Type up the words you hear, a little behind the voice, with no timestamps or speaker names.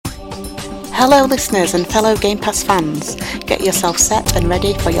Hello listeners and fellow Game Pass fans, get yourself set and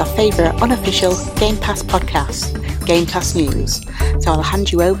ready for your favourite unofficial Game Pass podcast, Game Pass News. So I'll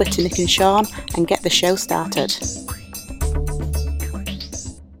hand you over to Nick and Sean and get the show started.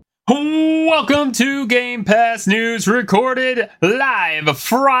 Welcome to Game Pass News, recorded live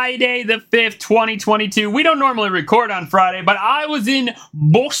Friday the 5th, 2022. We don't normally record on Friday, but I was in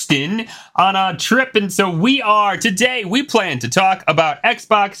Boston on a trip, and so today we plan to talk about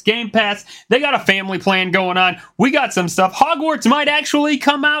Xbox Game Pass. They got a family plan going on. We got some stuff. Hogwarts might actually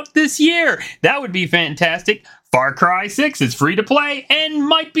come out this year. That would be fantastic. Far Cry 6 is free to play and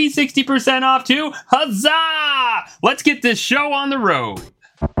might be 60% off too. Huzzah! Let's get this show on the road.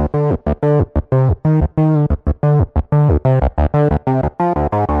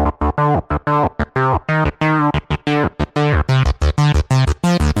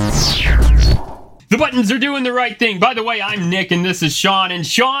 The buttons are doing the right thing. By the way, I'm Nick and this is Sean. And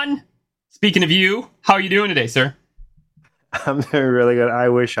Sean, speaking of you, how are you doing today, sir? I'm doing really good. I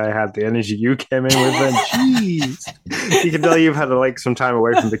wish I had the energy you came in with then. Jeez. You can tell you've had some time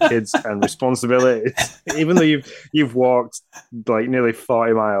away from the kids and responsibilities. Even though you've walked nearly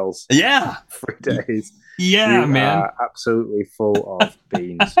 40 miles. Yeah. 3 days. Yeah, you man. Are absolutely full of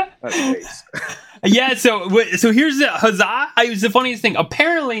beans. That's Yeah, so here's the huzzah. It was the funniest thing.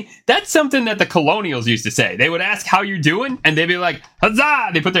 Apparently, that's something that the colonials used to say. They would ask how you're doing, and they'd be like,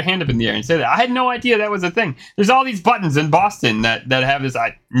 huzzah! They put their hand up in the air and say that. I had no idea that was a thing. There's all these buttons in Boston that have this. I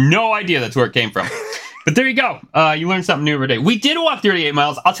had no idea that's where it came from. But there you go. You learn something new every day. We did walk 38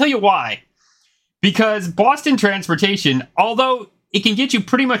 miles. I'll tell you why. Because Boston transportation, although it can get you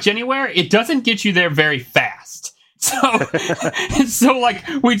pretty much anywhere, it doesn't get you there very fast. So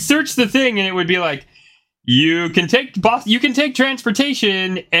we'd search the thing and it would be like, you can take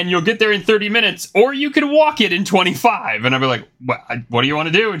transportation and you'll get there in 30 minutes, or you can walk it in 25. And I'd be like, what do you want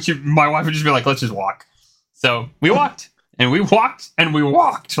to do? And my wife would just be like, let's just walk. So we walked and we walked and we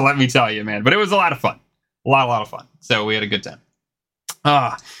walked, let me tell you, man. But it was a lot of fun. A lot of fun. So we had a good time.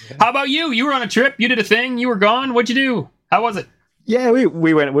 How about you? You were on a trip. You did a thing. You were gone. What'd you do? How was it? Yeah,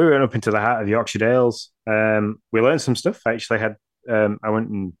 we went up into the heart of Yorkshire Dales. We learned some stuff. I actually I went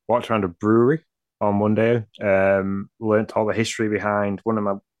and walked around a brewery on one day. Learned all the history behind one of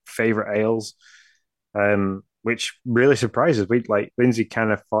my favorite ales, which really surprises. Lindsay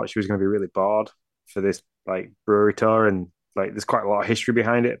kind of thought she was going to be really bored for this brewery tour, and there's quite a lot of history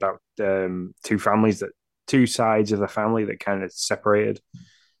behind it about two sides of the family that kind of separated,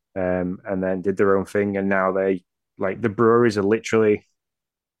 and then did their own thing, and now they. The breweries are literally,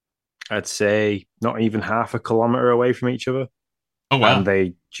 I'd say, not even half a kilometer away from each other. Oh, wow. And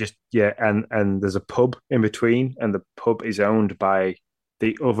they just, and there's a pub in between, and the pub is owned by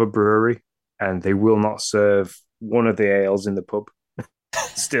the other brewery, and they will not serve one of the ales in the pub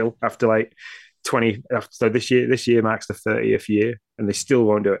still after 20, so this year marks the 30th year, and they still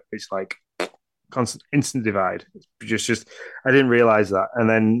won't do it. It's constant, instant divide. It's just, I didn't realize that. And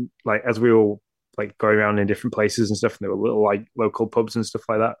then, as we all, going around in different places and stuff, and there were little local pubs and stuff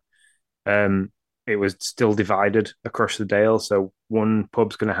like that. It was still divided across the Dale. So one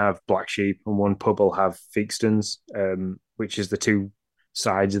pub's going to have Black Sheep, and one pub will have Theakston's, which is the two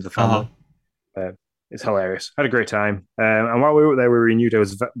sides of the family. It's hilarious. Had a great time. And while we were there, we renewed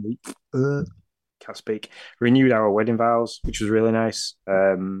renewed our wedding vows, which was really nice.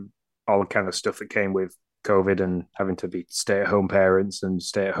 All the kind of stuff that came with COVID and having to be stay-at-home parents and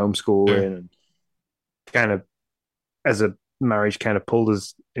stay-at-home schooling, and kind of as a marriage kind of pulled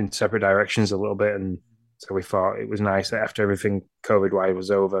us in separate directions a little bit, and so we thought it was nice that after everything COVID-wise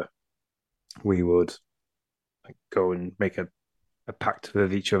was over, we would go and make a pact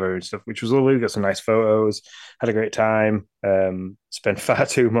with each other and stuff, which was lovely. We got some nice photos, had a great time, spent far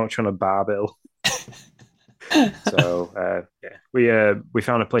too much on a bar bill. So we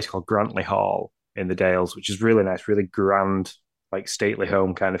found a place called Grantley Hall in the Dales, which is really nice, really grand, stately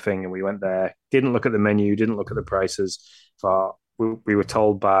home kind of thing. And we went there, didn't look at the menu, didn't look at the prices. Thought we were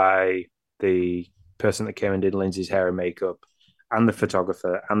told by the person that came and did Lindsay's hair and makeup, and the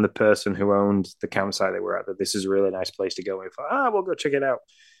photographer, and the person who owned the campsite they were at, that this is a really nice place to go. And we thought, we'll go check it out.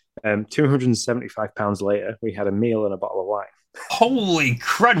 £275 later, we had a meal and a bottle of wine. Holy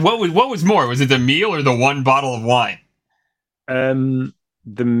crud! What was more? Was it the meal or the one bottle of wine? The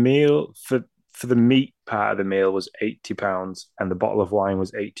meal for the meat part of the meal was £80, and the bottle of wine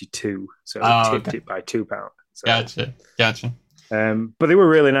was £82. So we tipped it by £2. So, Gotcha. But they were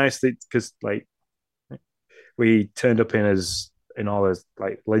really nice because we turned up in all as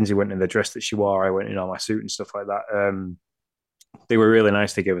Lindsay went in the dress that she wore, I went in all my suit and stuff like that. They were really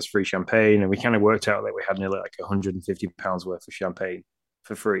nice. They gave us free champagne, and we kind of worked out that we had nearly £150 worth of champagne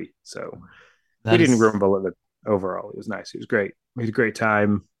for free. So we didn't grumble at the overall. It was nice. It was great. We had a great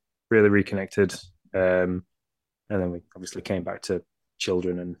time. Really reconnected. And then we obviously came back to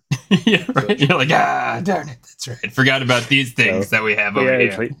children and yeah, right. You're like, darn it, that's right. Forgot about these things that we have over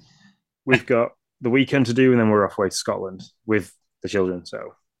here. We've got the weekend to do, and then we're off way to Scotland with the children.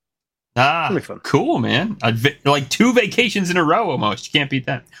 So it'll be fun. Cool, man. Like 2 vacations in a row almost. You can't beat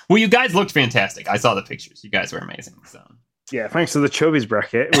that. Well, you guys looked fantastic. I saw the pictures. You guys were amazing. So yeah, thanks to the Chubbies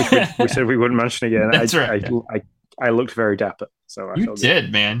bracket, which we said we wouldn't mention again. That's right. I looked very dapper. So you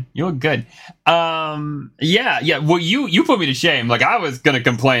did, man. You look good. Yeah. Well, you put me to shame. Like I was gonna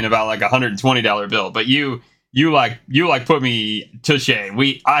complain about like $120 bill, but you put me to shame.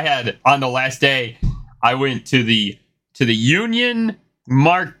 I had on the last day, I went to the the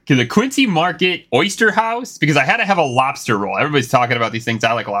Quincy Market Oyster House because I had to have a lobster roll. Everybody's talking about these things.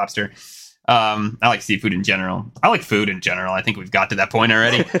 I like lobster. I like seafood in general. I like food in general. I think we've got to that point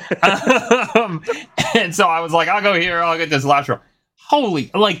already. And so I was like, I'll go here. I'll get this lobster roll.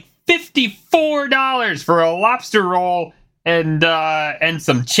 Holy, like $54 for a lobster roll and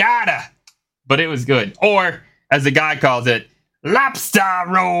some chowder. But it was good. Or, as the guy calls it, lobster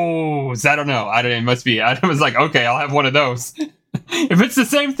rolls. I don't know. It must be. I was like, okay, I'll have one of those. If it's the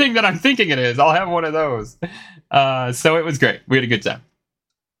same thing that I'm thinking it is, I'll have one of those. So it was great. We had a good time.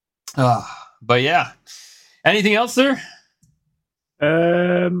 But yeah. Anything else, sir?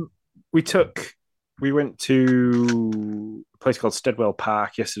 We went to a place called Steadwell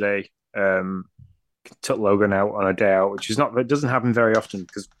Park yesterday. Took Logan out on a day out, which it doesn't happen very often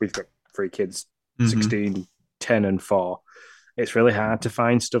because we've got 3 kids, 16, 10, and 4. It's really hard to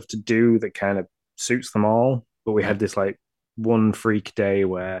find stuff to do that kind of suits them all. But we had this like one freak day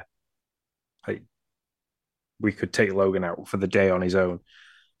where like we could take Logan out for the day on his own.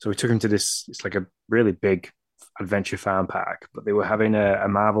 So we took him to this. It's like a really big adventure farm park, but they were having a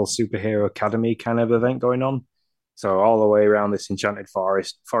Marvel Superhero Academy kind of event going on. So all the way around this enchanted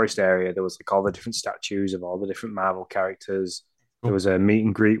forest area, there was like all the different statues of all the different Marvel characters. There was a meet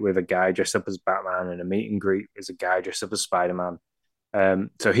and greet with a guy dressed up as Batman, and a meet and greet as a guy dressed up as Spider-Man.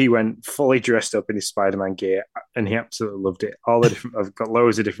 So he went fully dressed up in his Spider-Man gear, and he absolutely loved it. I've got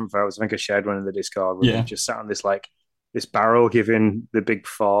loads of different photos. I think I shared one in the Discord where he just sat on this barrel giving the big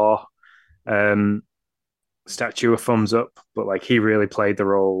 4 statue a thumbs up, but like he really played the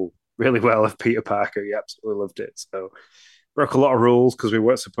role really well of Peter Parker. He absolutely loved it. So broke a lot of rules because we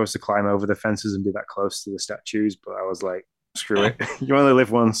weren't supposed to climb over the fences and be that close to the statues, but I was like, screw it. You only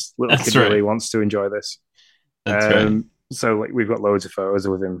live once. Little kid really wants to enjoy this. That's right. So like we've got loads of photos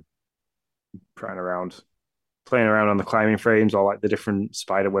with him playing around on the climbing frames, or like the different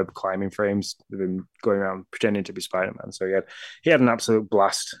spiderweb climbing frames with him going around pretending to be Spider-Man. So he had an absolute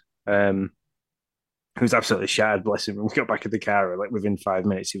blast. He was absolutely shattered, bless him. When we got back in the car, like within 5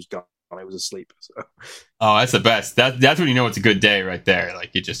 minutes, he was gone. He was asleep. So. Oh, that's the best. That's when you know it's a good day right there.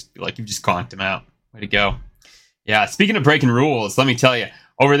 Like you've just conked him out. Way to go. Yeah. Speaking of breaking rules, let me tell you,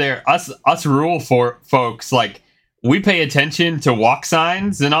 over there, us rule for folks, like we pay attention to walk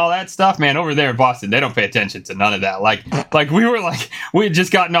signs and all that stuff. Man, over there in Boston, they don't pay attention to none of that. Like we had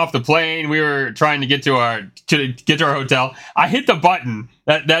just gotten off the plane. We were trying to get to our hotel. I hit the button.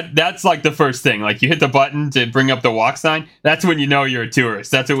 That's like the first thing. Like you hit the button to bring up the walk sign. That's when you know you're a tourist.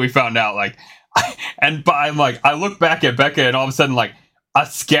 That's what we found out. Like, I'm like, I look back at Becca, and all of a sudden, like, a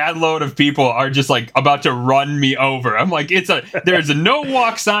scad load of people are just like about to run me over. I'm like, there's a no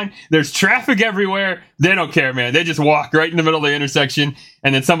walk sign. There's traffic everywhere. They don't care, man. They just walk right in the middle of the intersection,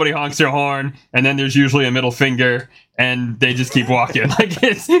 and then somebody honks their horn, and then there's usually a middle finger, and they just keep walking. Like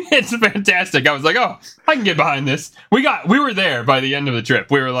it's fantastic. I was like, oh, I can get behind this. We were there by the end of the trip.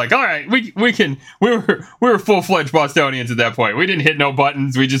 We were like, all right, we were full-fledged Bostonians at that point. We didn't hit no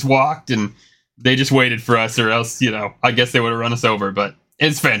buttons. We just walked, and they just waited for us, or else, I guess they would have run us over. But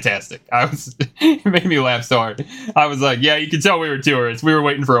it's fantastic. It made me laugh so hard. I was like, yeah, you can tell we were tourists. We were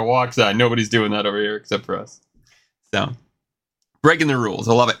waiting for a walk sign. Nobody's doing that over here except for us. So, breaking the rules.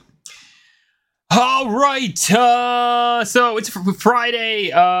 I love it. All right. So it's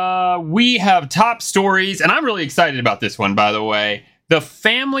Friday. We have top stories, and I'm really excited about this one, by the way. The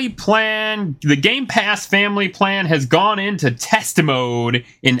family plan, the Game Pass family plan has gone into test mode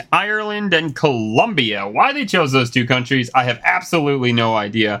in Ireland and Colombia. Why they chose those 2 countries, I have absolutely no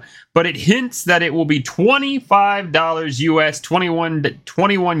idea. But it hints that it will be $25 US,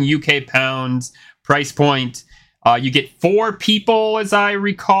 21 UK pounds price point. You get 4 people, as I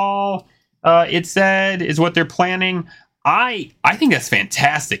recall. It said is what they're planning. I think that's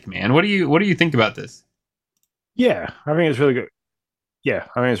fantastic, man. What do you think about this? Yeah, I think it's really good. Yeah,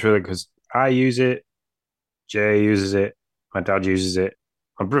 I mean, it's really good because I use it, Jay uses it, my dad uses it.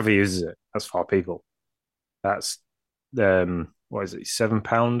 My brother uses it. That's 4 people. That's what is it?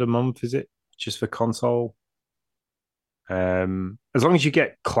 £7 a month? Is it just for console? As long as you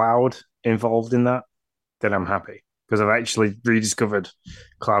get cloud involved in that, then I'm happy because I've actually rediscovered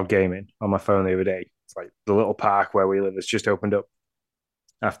cloud gaming on my phone the other day. It's like the little park where we live has just opened up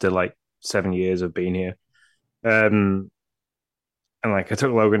after like 7 years of being here. And like I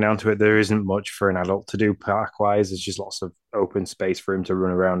took Logan down to it. There isn't much for an adult to do park wise. There's just lots of open space for him to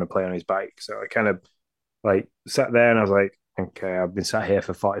run around and play on his bike. So I kind of like sat there and I was like, okay, I've been sat here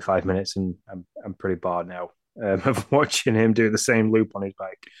for 45 minutes and I'm pretty bored now of watching him do the same loop on his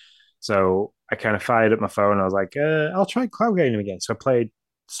bike. So I kind of fired up my phone. And I was like, I'll try cloud gaming again. So I played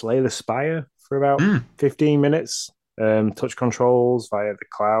Slay the Spire for about 15 minutes, touch controls via the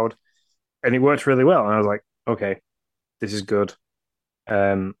cloud, and it worked really well. And I was like, okay, this is good.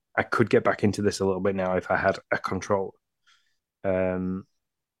 I could get back into this a little bit now if I had a controller. So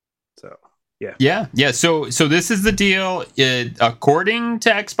yeah. So this is the deal. According to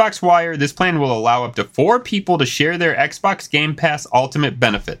Xbox Wire, this plan will allow up to 4 people to share their Xbox Game Pass Ultimate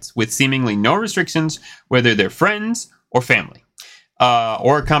benefits with seemingly no restrictions, whether they're friends or family,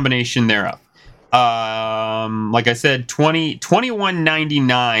 or a combination thereof. Like I said,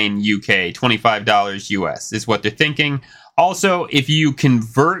 $21.99 UK, $25 US is what they're thinking. Also, if you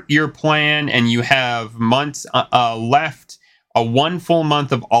convert your plan and you have months left, a 1 full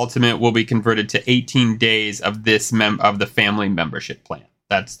month of Ultimate will be converted to 18 days of this of the family membership plan.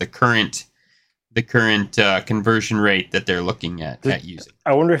 That's the current conversion rate that they're looking at using.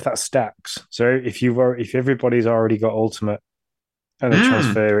 I wonder if that stacks. So if everybody's already got Ultimate and they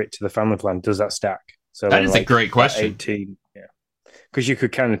transfer it to the family plan, does that stack? So that is a great question. 18, yeah, because you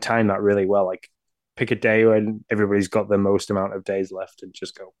could kind of time that really well. Like pick a day when everybody's got the most amount of days left and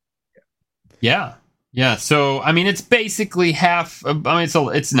just go. Yeah. So, I mean, it's basically half. I mean,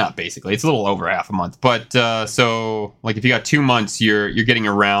 it's not basically. It's a little over half a month. But so, like, if you got 2 months, you're getting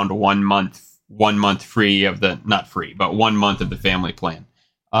around 1 month free of the not free, but 1 month of the family plan.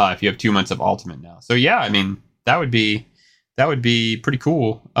 If you have 2 months of Ultimate now, so yeah, I mean, that would be pretty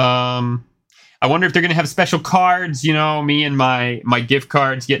cool. I wonder if they're gonna have special cards. You know, me and my gift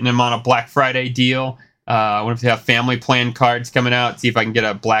cards, getting them on a Black Friday deal. I wonder if they have family plan cards coming out. See if I can get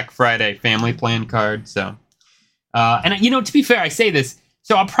a Black Friday family plan card. So, and you know, to be fair, I say this,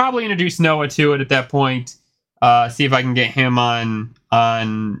 so I'll probably introduce Noah to it at that point. See if I can get him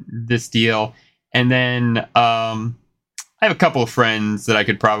on this deal, and then I have a couple of friends that I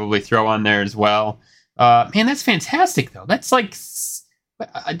could probably throw on there as well. Man, that's fantastic though. That's like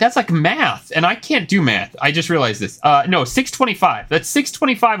math, and I can't do math. I just realized this. No, $6.25. That's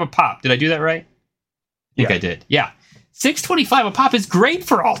 $6.25 a pop. Did I do that right? I think I did. Yeah. $6.25 a pop is great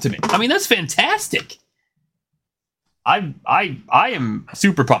for Ultimate. I mean, that's fantastic. I am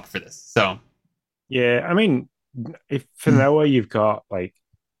super pumped for this. So yeah, I mean, if for Noah you've got like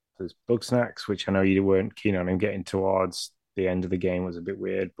there's Bug Snacks, which I know you weren't keen on, and getting towards the end of the game was a bit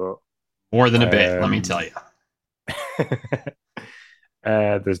weird, but more than a bit, let me tell you.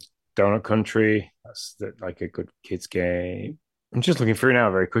 There's Donut Country. That's like a good kids game. I'm just looking through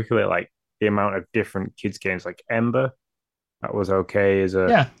now very quickly, like the amount of different kids games, like Ember. That was okay as a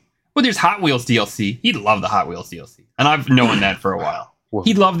yeah. Well, there's Hot Wheels DLC. He'd love the Hot Wheels DLC, and I've known that for a while.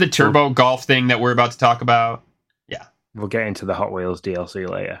 He'd love the Turbo Golf thing that we're about to talk about. Yeah, we'll get into the Hot Wheels DLC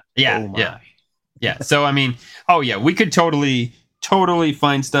later. Yeah. So I mean, we could totally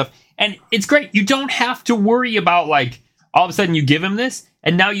find stuff, and it's great. You don't have to worry about like all of a sudden you give him this,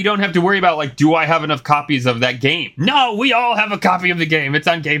 and now you don't have to worry about like, do I have enough copies of that game? No, we all have a copy of the game. It's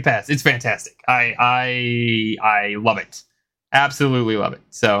on Game Pass. It's fantastic. I love it. Absolutely love it.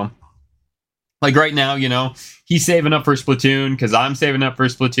 So, like right now, you know, he's saving up for Splatoon because I'm saving up for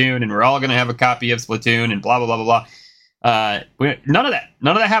Splatoon, and we're all gonna have a copy of Splatoon, and blah blah blah blah blah. None of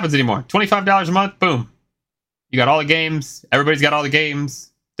that happens anymore. $25 a month, boom. You got all the games. Everybody's got all the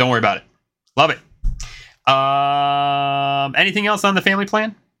games. Don't worry about it. Love it. Anything else on the family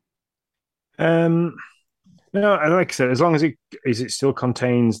plan? No, like I said, as long as it still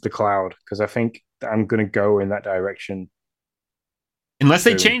contains the cloud, because I think that I'm going to go in that direction. Unless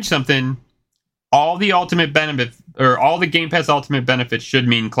they change something, all the Ultimate benefit or all the Game Pass Ultimate benefits should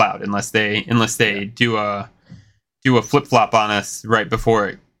mean cloud, unless they do a flip flop on us right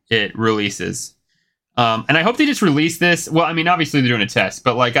before it releases. And I hope they just release this. Well, I mean, obviously they're doing a test,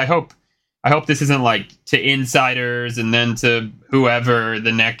 but like I hope this isn't like to insiders and then to whoever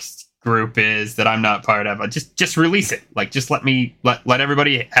the next group is that I'm not part of. Just release it. Like, just let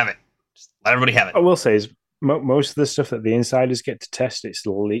everybody have it. Just let everybody have it. I will say is most of the stuff that the insiders get to test, it's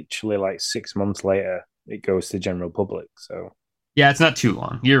literally like 6 months later it goes to general public. So Yeah, it's not too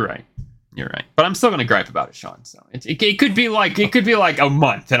long. You're right. You're right. But I'm still gonna gripe about it, Sean. So it could be like a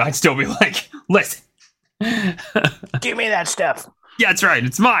month, and I'd still be like, listen, Give me that stuff. yeah, that's right.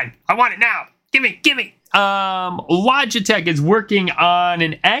 It's mine. I want it now. Give me. Logitech is working on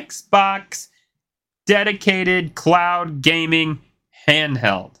an Xbox dedicated cloud gaming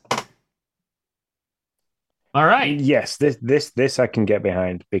handheld. All right. Yes, this I can get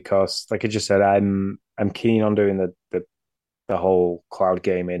behind because, like I just said, I'm keen on doing the whole cloud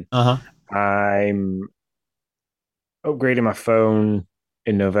gaming. Uh-huh. I'm upgrading my phone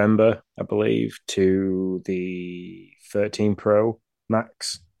in November, I believe, to the 13 Pro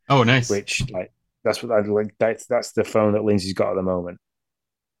Max. Oh, nice. Which that's what I like. That's the phone that Lindsay's got at the moment.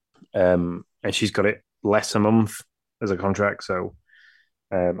 And she's got it less a month as a contract, so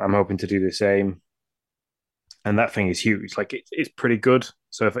I'm hoping to do the same. And that thing is huge. Like it's pretty good.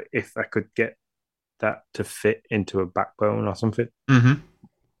 So if I could get that to fit into a backbone or something,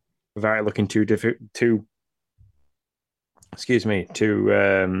 without it looking too what's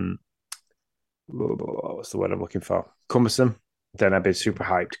the word I'm looking for? Cumbersome. Then I'd be super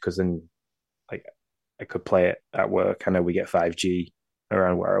hyped because then like I could play it at work. I know we get 5G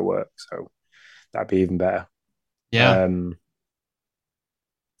around where I work, so that'd be even better. Yeah.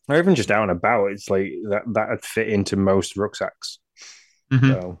 Or even just out and about, it's like that'd fit into most rucksacks.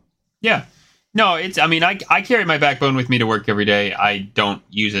 So. Yeah. No, I mean, I carry my backbone with me to work every day. I don't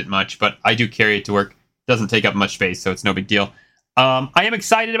use it much, but I do carry it to work. It doesn't take up much space, so it's no big deal. I am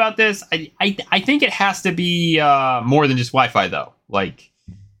excited about this. I think it has to be more than just Wi-Fi, though. Like,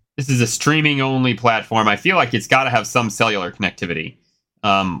 this is a streaming-only platform. I feel like it's got to have some cellular connectivity,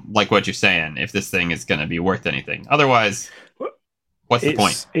 like what you're saying, if this thing is going to be worth anything. Otherwise, what's the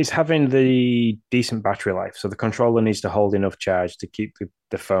point? It's having the decent battery life. So the controller needs to hold enough charge to keep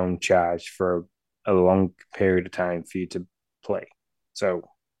the phone charged for a long period of time for you to play. So,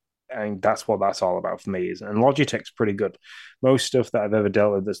 and that's what that's all about for me. And Logitech's pretty good. Most stuff that I've ever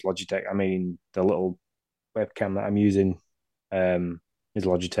dealt with that's Logitech. I mean, the little webcam that I'm using is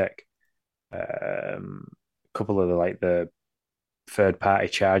Logitech. A couple of the third-party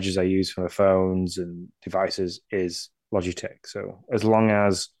chargers I use for my phones and devices is Logitech. So as long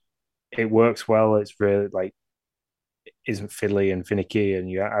as it works well, it's really like isn't fiddly and finicky, and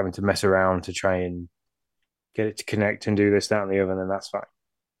you're having to mess around to try and get it to connect and do this, that, and the other, then that's fine.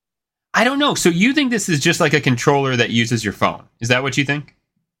 I don't know. So you think this is just like a controller that uses your phone? Is that what you think?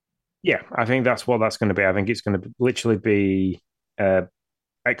 Yeah, I think that's what that's going to be. I think it's going to literally be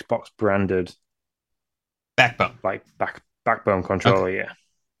Xbox branded backbone, like backbone controller. Okay.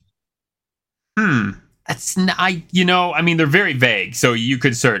 Yeah. That's not, I mean, they're very vague, so you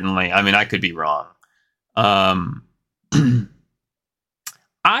could certainly, I mean, I could be wrong.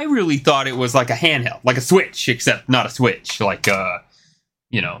 I really thought it was like a handheld, like a Switch, except not a Switch, like a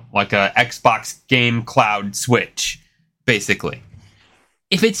Xbox Game Cloud Switch, basically.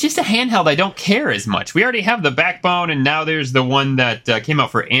 If it's just a handheld, I don't care as much. We already have the backbone, and now there's the one that came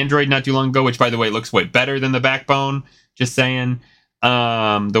out for Android not too long ago, which, by the way, looks way better than the backbone. Just saying.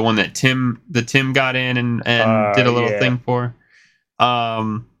 The one that Tim got in and did a little thing for.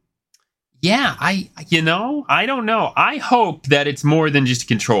 Yeah, I don't know. I hope that it's more than just a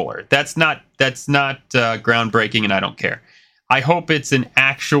controller. That's not groundbreaking, and I don't care. I hope it's an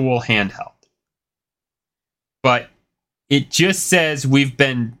actual handheld. But it just says we've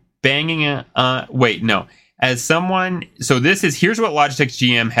been banging As someone, so here's what Logitech's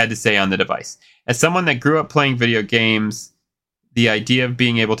GM had to say on the device. As someone that grew up playing video games, the idea of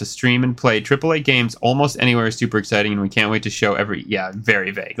being able to stream and play AAA games almost anywhere is super exciting, and we can't wait to show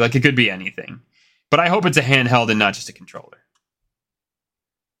very vague. Like, it could be anything. But I hope it's a handheld and not just a controller.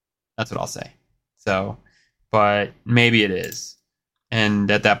 That's what I'll say. So, but maybe it is. And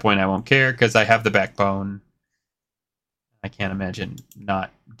at that point, I won't care because I have the backbone. I can't imagine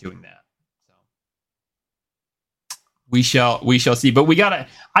not doing that. We shall see. But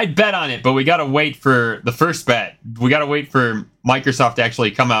I bet on it, but we gotta wait for the first bet. We gotta wait for Microsoft to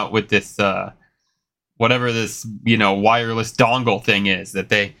actually come out with this whatever this, wireless dongle thing is that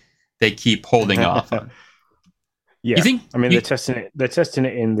they keep holding off on. Yeah. They're testing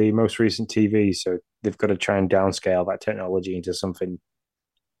it in the most recent TV, so they've got to try and downscale that technology into something.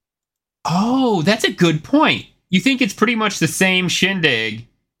 Oh, that's a good point. You think it's pretty much the same shindig,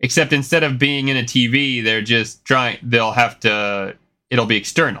 except instead of being in a TV, it'll be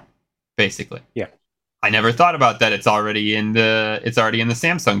external, basically. Yeah. I never thought about that. It's already in the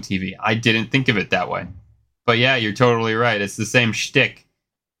Samsung TV. I didn't think of it that way. But yeah, you're totally right. It's the same shtick.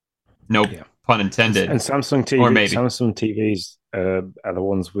 No pun intended. And Samsung TV, or maybe. Samsung TVs are the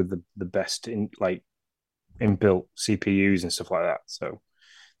ones with the best inbuilt CPUs and stuff like that. So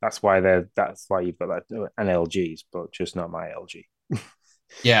that's why you've got that and LGs, but just not my LG.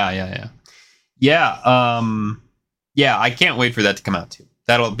 Yeah. I can't wait for that to come out too.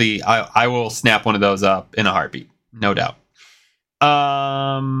 That'll be. I will snap one of those up in a heartbeat, no doubt.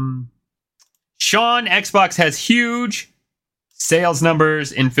 Sean, Xbox has huge sales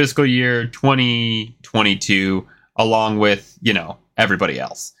numbers in fiscal year 2022, along with everybody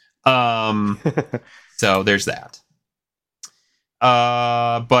else. So there's that.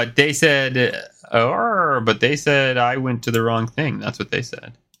 But they said I went to the wrong thing. That's what they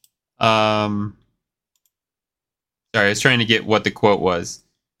said. Sorry, I was trying to get what the quote was.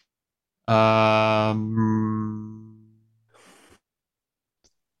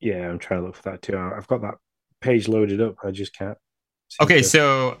 Yeah, I'm trying to look for that too. I've got that page loaded up. I just can't. Okay,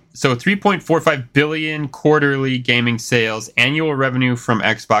 so 3.45 billion quarterly gaming sales. Annual revenue from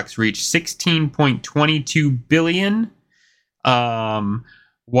Xbox reached 16.22 billion.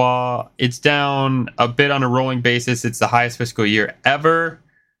 While it's down a bit on a rolling basis, it's the highest fiscal year ever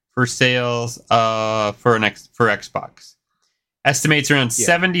for sales for Xbox. Estimates around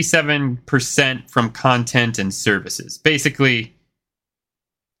 77% from content and services. Basically,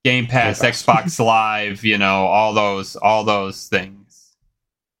 Game Pass, Xbox Live, all those things.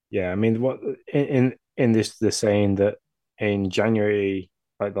 Yeah, I mean, what in this they're saying that in January,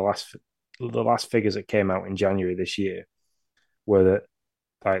 like the last figures that came out in January this year were that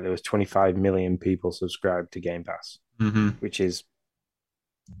like there was 25 million people subscribed to Game Pass, which is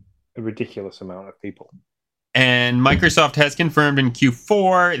a ridiculous amount of people. And Microsoft has confirmed in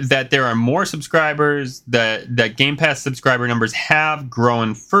Q4 that there are more subscribers, that Game Pass subscriber numbers have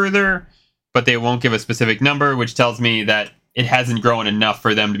grown further, but they won't give a specific number, which tells me that it hasn't grown enough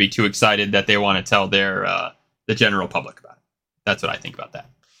for them to be too excited that they want to tell the general public about it. That's what I think about that.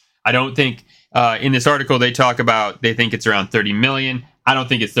 I don't think in this article they think it's around 30 million. I don't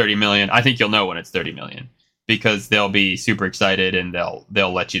think it's 30 million. I think you'll know when it's 30 million because they'll be super excited and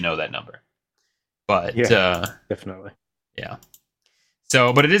they'll let you know that number. But definitely. Yeah.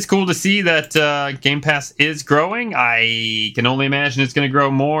 So, but it is cool to see that Game Pass is growing. I can only imagine it's going to grow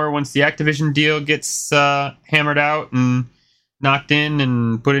more once the Activision deal gets hammered out and knocked in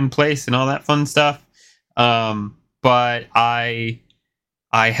and put in place and all that fun stuff. But I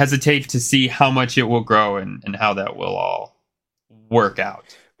hesitate to see how much it will grow and how that will all work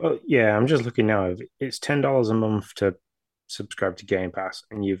out. Well, yeah, I'm just looking now. It's $10 a month to subscribe to Game Pass,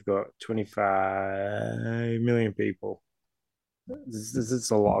 and you've got 25 million people. This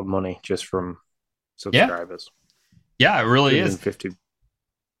is a lot of money just from subscribers. Yeah, it really is. 50.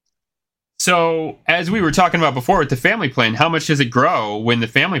 So, as we were talking about before with the family plan, how much does it grow when the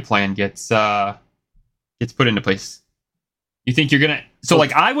family plan gets put into place? You think you're gonna? So,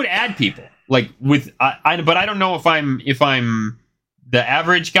 like, I would add people, like with but I don't know if I'm the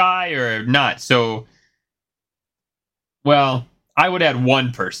average guy or not. So. Well, I would add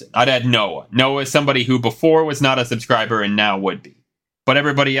one person. I'd add Noah. Noah is somebody who before was not a subscriber and now would be. But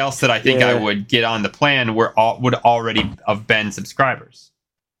everybody else that I think I would get on the plan would already have been subscribers.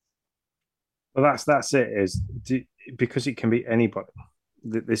 Well, that's it. Because it can be anybody.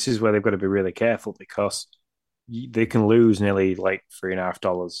 This is where they've got to be really careful because they can lose nearly like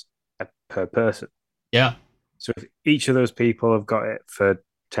 $3.50 per person. Yeah. So if each of those people have got it for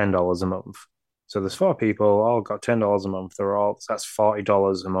 $10 a month. So there's 4 people, all got $10 a month. That's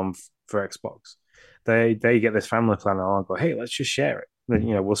 $40 a month for Xbox. They get this family plan, and I'll go, hey, let's just share it. Then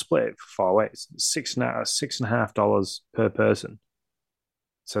we'll split it for 4 ways. $6.50 per person.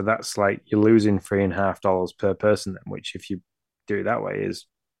 So that's like you're losing $3.50 per person. Then, which if you do it that way is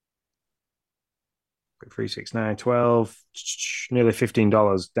 3, 6, 9, 12, nearly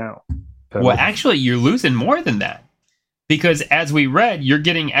 $15 down. Well, actually, you're losing more than that. Because as we read, you're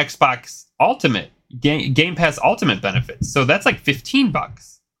getting Xbox Ultimate, Game Pass Ultimate benefits. So that's like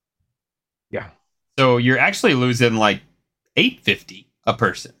 $15. Yeah. So you're actually losing like $8.50 a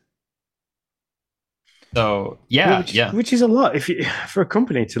person. So which is a lot. If you for a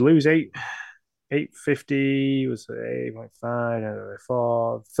company to lose $8.50 was 8.5,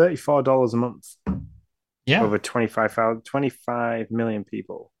 $34 a month. Yeah. Over 25 million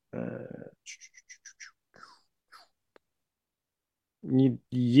people.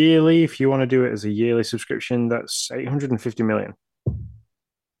 Yearly, if you want to do it as a yearly subscription, that's 850 million.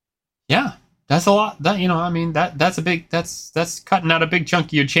 Yeah, that's a lot. That's cutting out a big chunk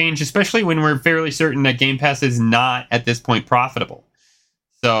of your change, especially when we're fairly certain that Game Pass is not at this point profitable.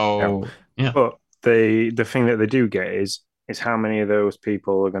 So yeah. But the thing that they do get is how many of those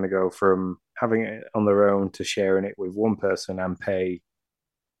people are going to go from having it on their own to sharing it with one person and pay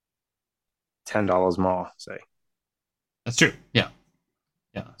 $10 more, say. That's true. Yeah.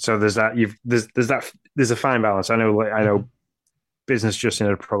 So there's that. There's a fine balance. I know. Business Justin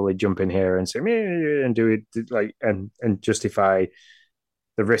would probably jump in here and say, and do it like and justify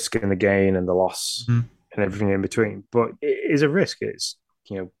the risk and the gain and the loss and everything in between. But it is a risk. It's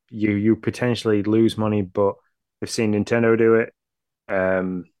you potentially lose money, but we've seen Nintendo do it.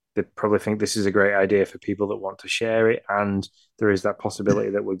 They probably think this is a great idea for people that want to share it, and there is that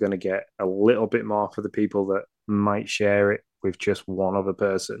possibility that we're going to get a little bit more for the people that might share it with just one other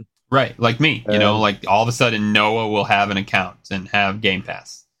person. Right, like me, like all of a sudden Noah will have an account and have Game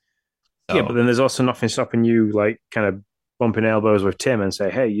Pass. So. Yeah, but then there's also nothing stopping you, like, kind of bumping elbows with Tim and say,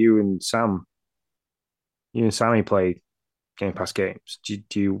 "Hey, you and Sammy play Game Pass games.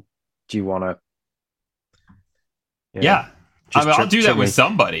 Do you want to?" Yeah, I'll do that with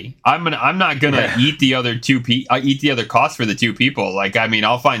somebody. I'm not gonna eat the other eat the other cost for the two people. Like, I mean,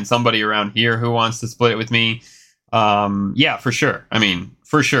 I'll find somebody around here who wants to split it with me. Yeah, for sure. I mean,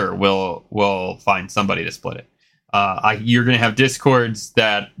 for sure, we'll find somebody to split it. You're gonna have Discords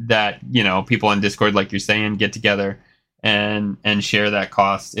that people on Discord, like you're saying, get together and share that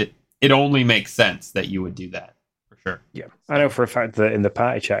cost. It only makes sense that you would do that, for sure. Yeah, I know for a fact that in the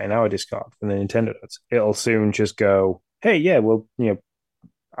party chat in our Discord from the Nintendo does, it'll soon just go, "Hey, yeah, well,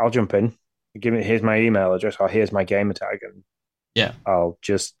 I'll jump in. Here's my email address, or here's my gamer tag, and yeah, I'll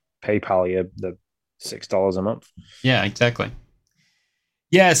just PayPal you the $6 a month." Yeah, exactly.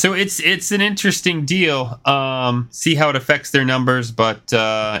 Yeah, so it's an interesting deal. See how it affects their numbers, but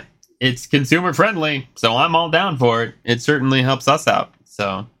it's consumer friendly, so I'm all down for it. It certainly helps us out.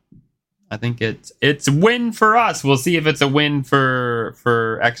 So I think it's a win for us. We'll see if it's a win for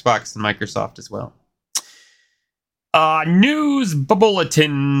Xbox and Microsoft as well. News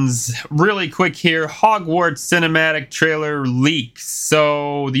bulletins really quick here. Hogwarts cinematic trailer leaks.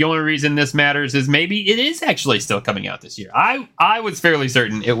 So the only reason this matters is maybe it is actually still coming out this year. I was fairly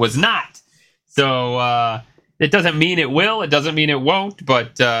certain it was not. So it doesn't mean it will. It doesn't mean it won't.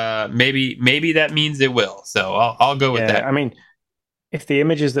 But maybe that means it will. So I'll go with that. I mean, if the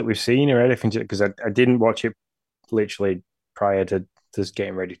images that we've seen are anything, because I didn't watch it literally prior to just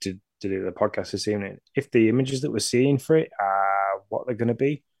getting ready to do the podcast this evening. If the images that we're seeing for it are what they're going to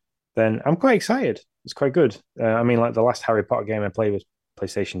be, then I'm quite excited. It's quite good. I mean, like the last Harry Potter game I played was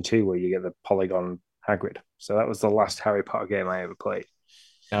PlayStation 2, where you get the polygon Hagrid. So that was the last Harry Potter game I ever played.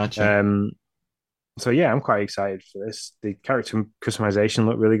 Gotcha. So yeah, I'm quite excited for this. The character customization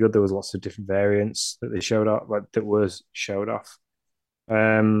looked really good. There was lots of different variants that they showed off,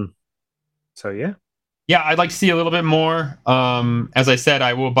 So yeah. Yeah, I'd like to see a little bit more. As I said,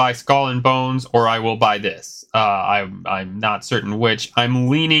 I will buy Skull and Bones, or I will buy this. I'm not certain which. I'm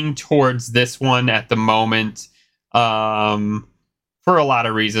leaning towards this one at the moment, for a lot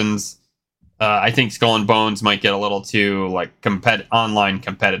of reasons. I think Skull and Bones might get a little too online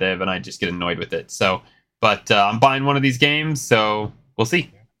competitive, and I just get annoyed with it. So, but I'm buying one of these games, so we'll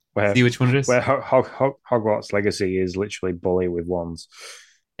see. See which one it is. Where Hogwarts Legacy is literally Bully with wands.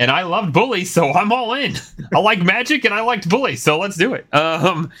 And I loved Bully, so I'm all in. I like Magic, and I liked Bully, so let's do it.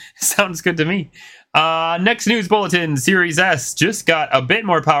 Sounds good to me. Next news bulletin, Series S just got a bit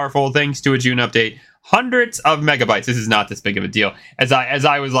more powerful thanks to a June update. Hundreds of megabytes. This is not this big of a deal. As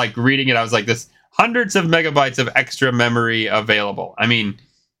I was like reading it, I was like, this hundreds of megabytes of extra memory available. I mean,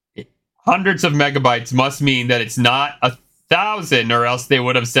 hundreds of megabytes must mean that it's not 1,000, or else they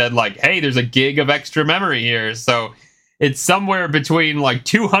would have said like, hey, there's a gig of extra memory here. So it's somewhere between like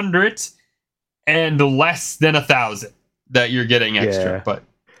 200 and less than 1,000 that you're getting extra. Yeah. But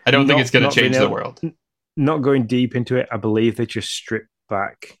I don't think it's going to change the world. Not going deep into it, I believe they just stripped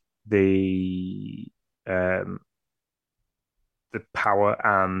back the power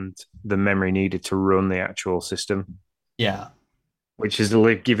and the memory needed to run the actual system. Yeah. Which is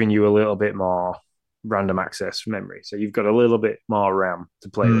giving you a little bit more random access memory. So you've got a little bit more RAM to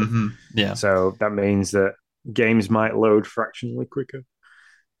play with. Yeah. So that means that games might load fractionally quicker.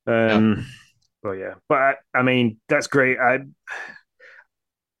 But yeah, but I mean, that's great. I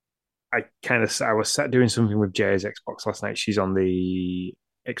was sat doing something with Jay's Xbox last night. She's on the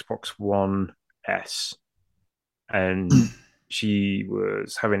Xbox One S, and she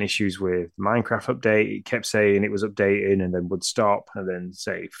was having issues with Minecraft update. It kept saying it was updating and then would stop and then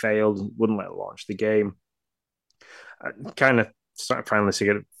say it failed and wouldn't let her launch the game. I kind of finally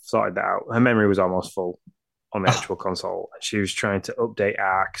sorted that out. Her memory was almost full on the actual console. She was trying to update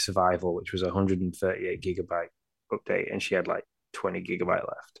Ark Survival, which was a 138 gigabyte update, and she had like 20 gigabyte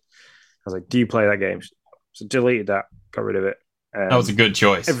left. I was like, do you play that game? So deleted that, got rid of it. That was a good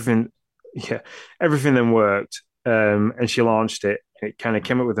choice. Everything then worked. And she launched it, it kind of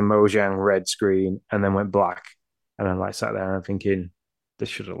came up with a Mojang red screen and then went black. And I'm like sat there and I'm thinking, this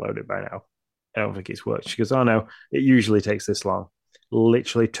should have loaded by now. I don't think it's worked. She goes, oh no, it usually takes this long.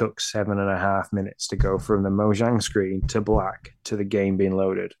 Literally took 7.5 minutes to go from the Mojang screen to black to the game being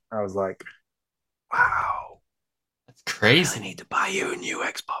loaded. I was like, wow. That's crazy. I need to buy you a new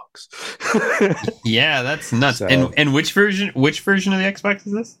Xbox. Yeah, that's nuts. So- and which version of the Xbox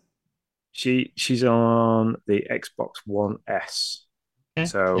is this? She's on the Xbox One S. Okay,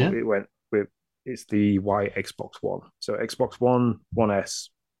 So yeah. it went with it's the white Xbox One. So Xbox One, One S,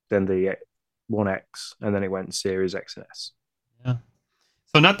 then the One X, and then it went Series X and S.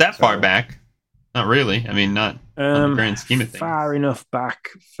 So not that far So- back. Not really. I mean, not on the grand scheme of things. Far enough back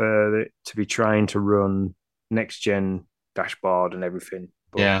for it to be trying to run next gen dashboard and everything.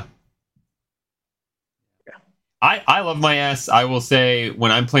 But Yeah. I love my S. I will say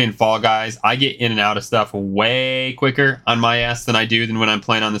when I'm playing Fall Guys, I get in and out of stuff way quicker on my S than when I'm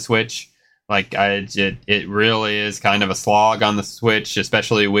playing on the Switch. Like it really is kind of a slog on the Switch,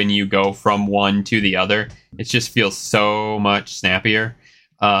 especially when you go from one to the other. It just feels so much snappier.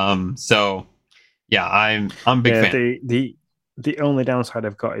 So yeah, I'm a big fan. The only downside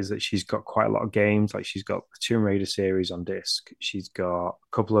I've got is that she's got quite a lot of games. Like she's got the Tomb Raider series on disc. She's got a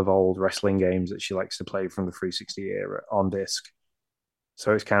couple of old wrestling games that she likes to play from the 360 era on disc.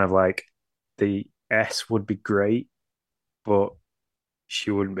 So it's kind of like the S would be great, but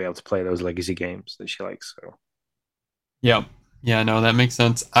she wouldn't be able to play those legacy games that she likes. So Yep. Yeah, no, that makes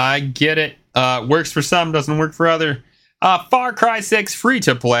sense. I get it. Works for some, doesn't work for other. Far Cry 6 free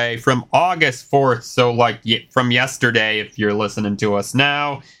to play from August 4th. So, from yesterday, if you're listening to us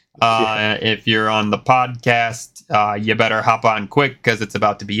now. If you're on the podcast, you better hop on quick because it's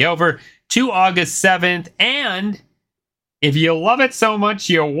about to be over. To August 7th. And if you love it so much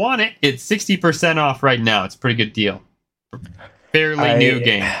you want it, it's 60% off right now. It's a pretty good deal. Fairly new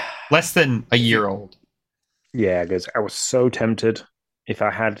game. Less than a year old. Yeah, because I was so tempted. If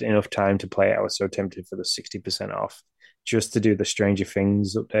I had enough time to play it, I was so tempted for the 60% off just to do the Stranger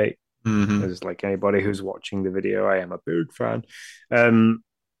Things update. Mm-hmm. As like anybody who's watching the video, I am a big fan.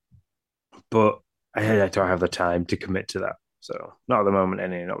 But I don't have the time to commit to that. So not at the moment,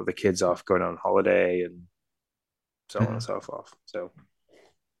 anyway, not with the kids off going on holiday and so on and so forth. So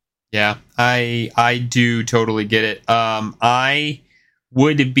yeah, I do totally get it. I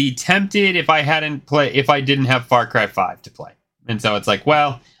would be tempted if I didn't have Far Cry 5 to play. And so it's like,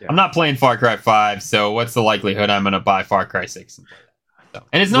 well, yeah. I'm not playing Far Cry 5, so what's the likelihood I'm going to buy Far Cry 6 and play that? So,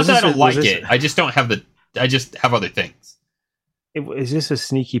 and it's not that I don't like it. I just don't have I just have other things. Is this a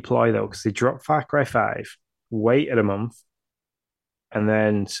sneaky ploy though? Because they drop Far Cry 5, wait a month, and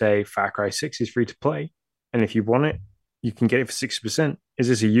then say Far Cry 6 is free to play. And if you want it, you can get it for 60%. Is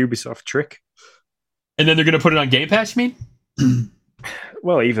this a Ubisoft trick? And then they're going to put it on Game Pass, you mean?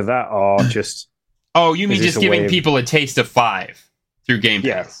 Well, either that or just... Oh, you mean just giving people a taste of 5 through Game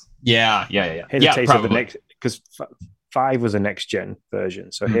Pass? Yeah. Here's a taste of the next... Because 5 was a next-gen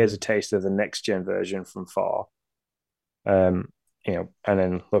version, so here's a taste of the next-gen version from 4. And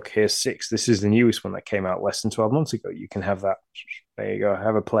then, look, here's 6. This is the newest one that came out less than 12 months ago. You can have that. There you go.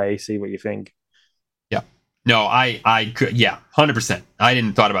 Have a play, see what you think. Yeah. No, I could, 100%. I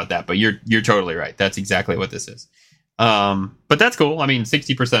didn't thought about that, but you're totally right. That's exactly what this is. But that's cool. I mean,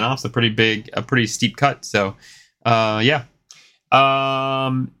 60% off is a pretty steep cut. So, yeah.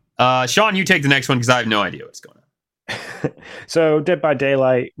 Sean, you take the next one because I have no idea what's going on. So, Dead by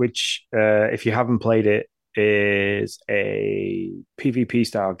Daylight, which, if you haven't played it, is a PvP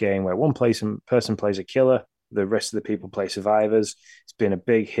style game where one person plays a killer, the rest of the people play survivors. It's been a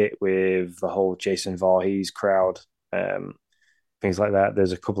big hit with the whole Jason Voorhees crowd, things like that.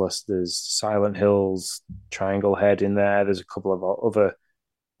 There's Silent Hills, Triangle Head in there. There's a couple of other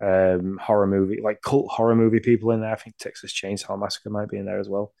horror movie, like cult horror movie people in there. I think Texas Chainsaw Massacre might be in there as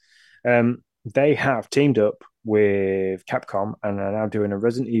well. They have teamed up with Capcom and are now doing a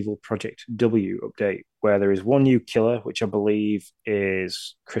Resident Evil Project W update where there is one new killer, which I believe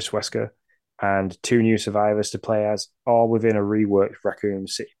is Chris Wesker, and 2 new survivors to play as, all within a reworked Raccoon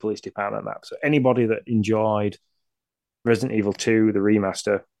City Police Department map. So anybody that enjoyed Resident Evil 2, the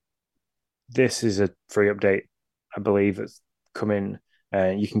remaster, this is a free update, I believe, that's coming.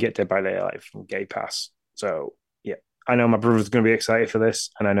 You can get Dead by Daylight from Game Pass. So, yeah, I know my brother's going to be excited for this,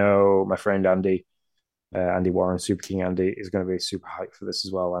 and I know my friend Andy Warren, Super King Andy, is going to be super hyped for this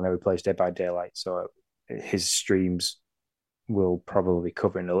as well. I know he plays Dead by Daylight, so his streams will probably be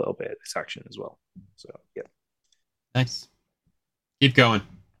covering a little bit of this action as well. So, yeah. Nice. Keep going.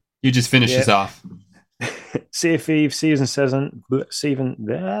 You just finish this off. Sea of Thieves Season 7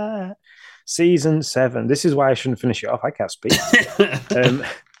 Season 7. This is why I shouldn't finish it off. I can't speak.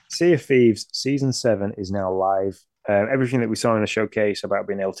 Sea of Thieves Season 7 is now live. Everything that we saw in the showcase about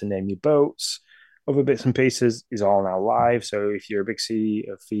being able to name your boats, other bits and pieces is all now live. So if you're a big Sea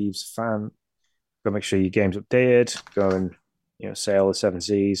of Thieves fan, go make sure your game's updated. Go and sail the seven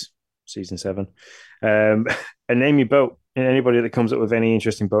seas, Season 7. And name your boat. And anybody that comes up with any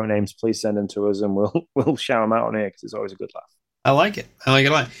interesting boat names, please send them to us and we'll shout them out on here because it's always a good laugh. I like it. I like it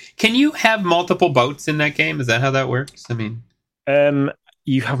a lot. Can you have multiple boats in that game? Is that how that works? I mean,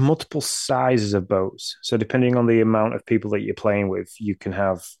 you have multiple sizes of boats. So depending on the amount of people that you're playing with, you can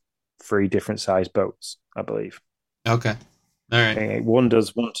have 3 different size boats, I believe. Okay. All right. One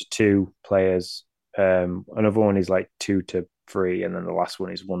does 1 to 2 players. Another one is like 2 to 3, and then the last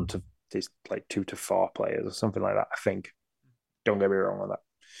one is 2 to 4 players or something like that, I think. Don't get me wrong on that.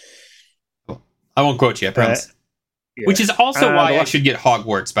 Cool. I won't quote you, I promise. Yeah. Which is also why I should get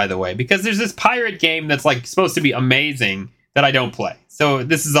Hogwarts, by the way, because there's this pirate game that's like supposed to be amazing that I don't play. So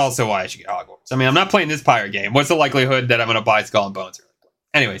this is also why I should get Hogwarts. I mean, I'm not playing this pirate game. What's the likelihood that I'm going to buy Skull and Bones?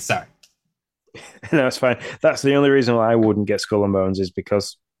 Anyway, sorry. No, it's fine. That's the only reason why I wouldn't get Skull and Bones is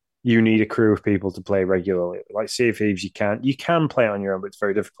because you need a crew of people to play regularly. Like Sea of Thieves, you can play on your own, but it's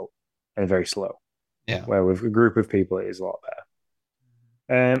very difficult and very slow. Yeah. Where with a group of people, it is a lot better.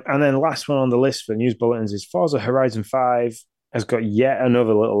 And then the last one on the list for news bulletins is Forza Horizon 5 has got yet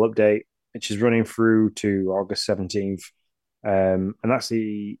another little update, which is running through to August 17th. And that's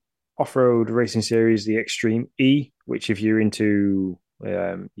the off-road racing series, the Extreme E, which if you're into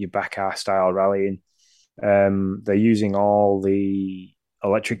your Dakar style rallying, they're using all the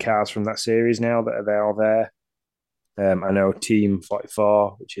electric cars from that series now that are all there. I know Team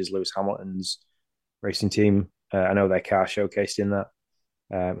 44, which is Lewis Hamilton's racing team, I know their car showcased in that.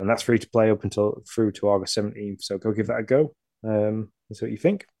 And that's free to play up until through to August 17th. So go give that a go. That's what you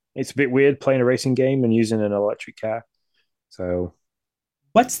think. It's a bit weird playing a racing game and using an electric car. So,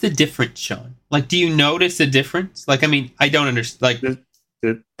 what's the difference, Sean? Like, do you notice a difference? Like, I mean, I don't understand. Like,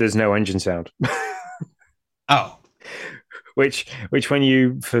 there's no engine sound. Oh, which when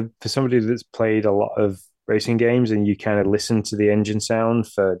you for somebody that's played a lot of racing games and you kind of listen to the engine sound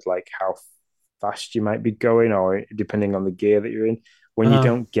for like how fast you might be going, or depending on the gear that you're in. When you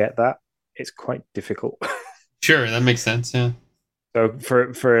don't get that, it's quite difficult. Sure, that makes sense, yeah. So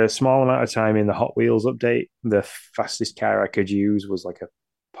for a small amount of time in the Hot Wheels update, the fastest car I could use was like a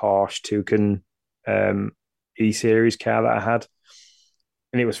Porsche Taycan E-Series car that I had.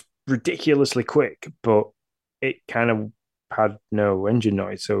 And it was ridiculously quick, but it kind of had no engine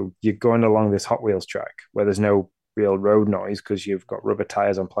noise. So you're going along this Hot Wheels track where there's no real road noise because you've got rubber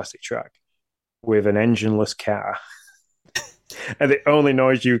tires on plastic track with an engineless car. And the only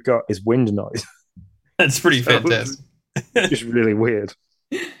noise you've got is wind noise. That's pretty fantastic. It's just really weird.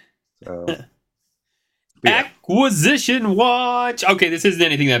 So, yeah. Acquisition watch. Okay, this isn't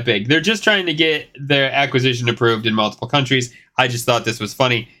anything that big. They're just trying to get their acquisition approved in multiple countries. I just thought this was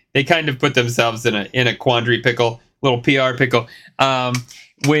funny. They kind of put themselves in a quandary pickle, little PR pickle,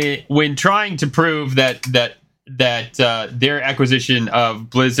 when trying to prove that their acquisition of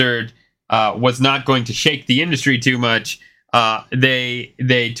Blizzard was not going to shake the industry too much.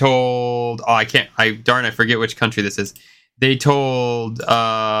 They told I forget which country this is. They told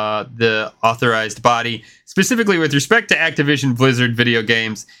the authorized body, specifically with respect to Activision Blizzard video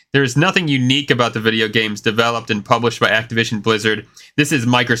games, there is nothing unique about the video games developed and published by Activision Blizzard. This is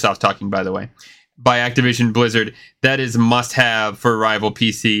Microsoft talking, by the way. By Activision Blizzard, that is must-have for rival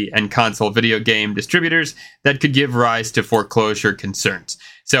PC and console video game distributors that could give rise to foreclosure concerns.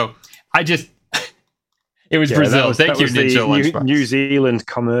 So it was Brazil. Thank you, Ninja Lunchbox. New Zealand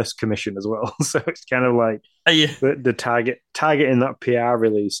Commerce Commission as well. So it's kind of like the targeting that PR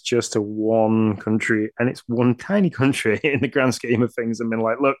release just to one country, and it's one tiny country in the grand scheme of things. And been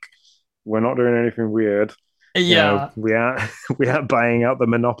like, look, we're not doing anything weird. Yeah, we aren't buying out the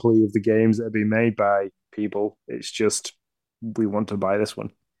monopoly of the games that are being made by people. It's just we want to buy this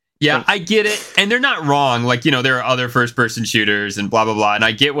one. Yeah, I get it. And they're not wrong. Like, there are other first-person shooters and blah, blah, blah. And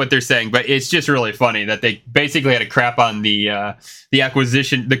I get what they're saying, but it's just really funny that they basically had to crap on the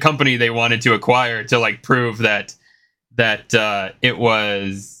acquisition, the company they wanted to acquire to, like, prove that it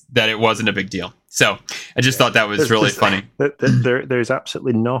wasn't a big deal. So I just thought that was really funny. There's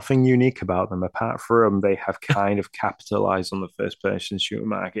absolutely nothing unique about them apart from they have kind of capitalized on the first-person shooter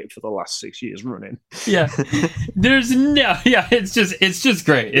market for the last 6 years running. Yeah, it's just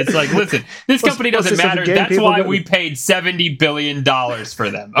great. It's like, listen, this company doesn't matter. That's why we paid $70 billion for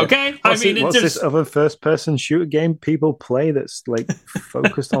them. Okay, what's this other first-person shooter game people play that's like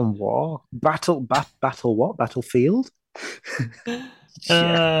focused on war? Battlefield?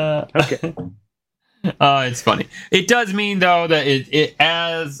 Okay. It's funny. It does mean though that it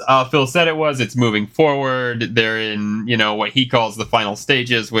as Phil said it's moving forward. They're in what he calls the final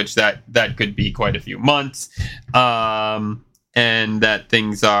stages, which that could be quite a few months, and that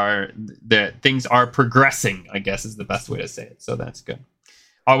things are progressing, I guess is the best way to say it. So that's good.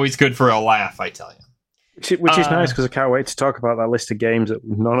 Always good for a laugh, I tell you. Which is nice because I can't wait to talk about that list of games that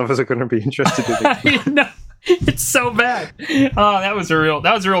none of us are going to be interested in. No, it's so bad. Oh, that was a real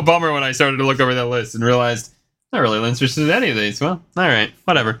bummer when I started to look over that list and realized I'm not really interested in any of these. Well, all right,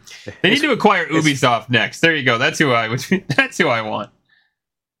 whatever. They need to acquire Ubisoft next. There you go. That's who I want.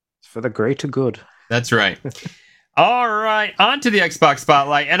 It's for the greater good. That's right. All right, on to the Xbox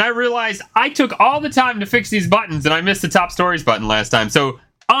Spotlight, and I realized I took all the time to fix these buttons, and I missed the top stories button last time. So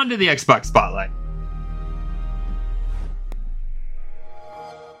on to the Xbox Spotlight.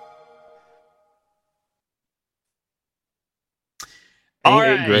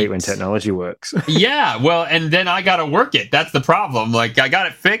 Ain't it great when technology works? Yeah, well, and then I gotta work it. That's the problem. Like, I got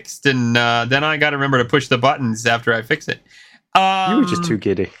it fixed, and then I gotta remember to push the buttons after I fix it. You were just too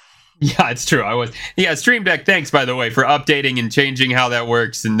giddy. Yeah, it's true. I was. Yeah, Stream Deck, thanks, by the way, for updating and changing how that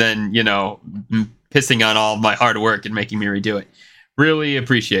works, and then, pissing on all of my hard work and making me redo it. Really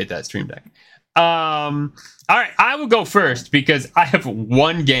appreciate that, Stream Deck. All right, I will go first because I have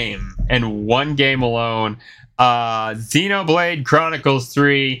one game, and one game alone. Xenoblade Chronicles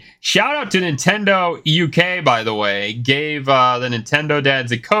 3. Shout out to Nintendo UK, by the way. Gave the Nintendo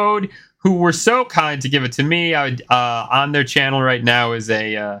dads a code who were so kind to give it to me. On their channel right now is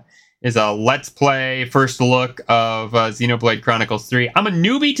a Let's Play first look of Xenoblade Chronicles 3. I'm a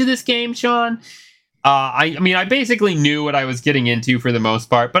newbie to this game, Sean. I mean, I basically knew what I was getting into for the most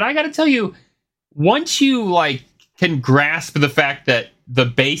part, but I gotta tell you, once you can grasp the fact that the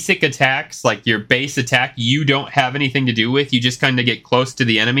basic attacks, like your base attack, you don't have anything to do with. You just kind of get close to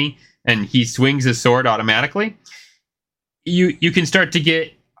the enemy, and he swings his sword automatically. You can start to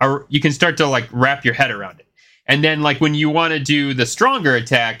wrap your head around it. And then when you want to do the stronger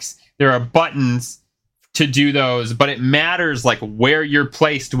attacks, there are buttons to do those, but it matters where you're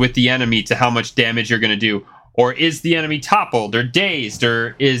placed with the enemy to how much damage you're going to do. Or is the enemy toppled or dazed,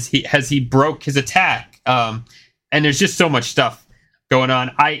 or has he broke his attack? And there's just so much stuff going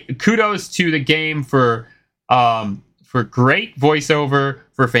on. Kudos to the game for great voiceover,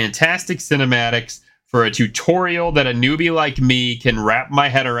 for fantastic cinematics, for a tutorial that a newbie like me can wrap my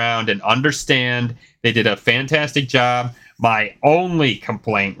head around and understand. They did a fantastic job. My only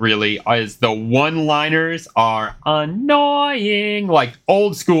complaint really is the one-liners are annoying,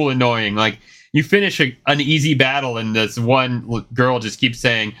 old school annoying. You finish an easy battle and this one girl just keeps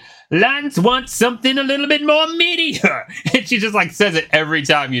saying, "Lance wants something a little bit more meatier." And she just says it every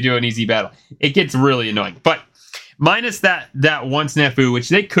time you do an easy battle. It gets really annoying. But minus that one snafu, which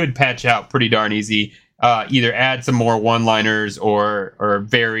they could patch out pretty darn easy, either add some more one-liners or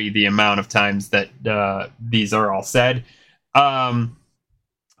vary the amount of times that these are all said. I'm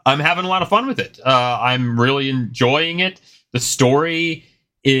having a lot of fun with it. I'm really enjoying it. The story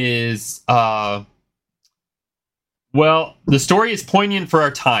is the story is poignant for our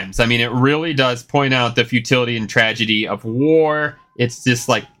times. I mean, it really does point out the futility and tragedy of war. It's just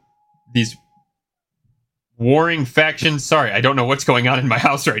these warring factions. Sorry, I don't know what's going on in my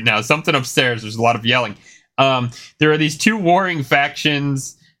house right now. Something upstairs. There's a lot of yelling. There are these two warring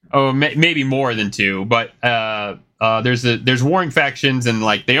factions. Oh, maybe more than two, but there's warring factions, and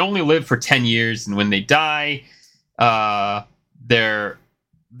they only live for 10 years, and when they die, their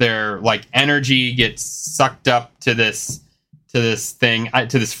energy gets sucked up to this thing,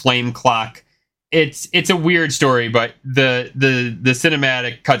 to this flame clock. It's a weird story, but the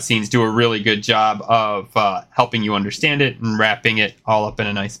cinematic cutscenes do a really good job of helping you understand it and wrapping it all up in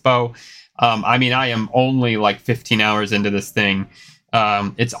a nice bow. I mean, I am only 15 hours into this thing.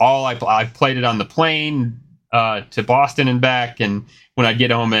 It's all I've played it on the plane to Boston and back, and when I'd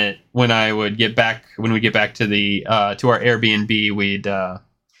get home when we get back to the to our Airbnb,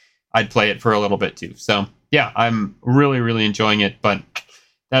 I'd play it for a little bit too. So yeah, I'm really, really enjoying it, but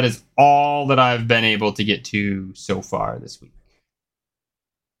that is all that I've been able to get to so far this week.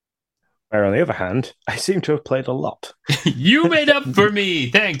 Where on the other hand, I seem to have played a lot. You made up for me.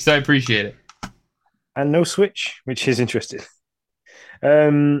 Thanks, I appreciate it. And no Switch, which is interesting.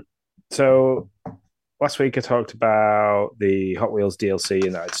 So last week I talked about the Hot Wheels DLC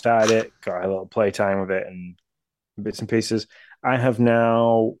and that I'd started it, got a little playtime with it and bits and pieces. I have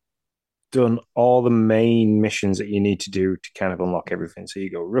now done all the main missions that you need to do to kind of unlock everything. So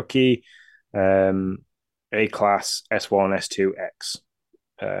you go Rookie, A-Class, S1, S2, X.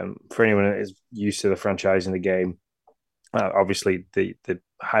 For anyone that is used to the franchise in the game, Obviously, the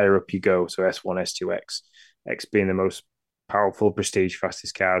higher up you go, so S1, S2, X being the most powerful, prestige,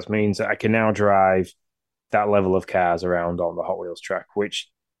 fastest cars, means that I can now drive that level of cars around on the Hot Wheels track, which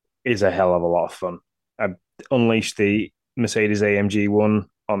is a hell of a lot of fun. I unleashed the Mercedes AMG one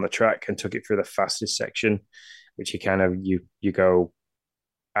on the track and took it through the fastest section, which you go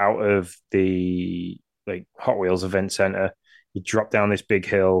out of the like Hot Wheels event center. You drop down this big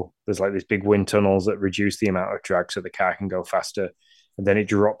hill. There's like these big wind tunnels that reduce the amount of drag so the car can go faster. And then it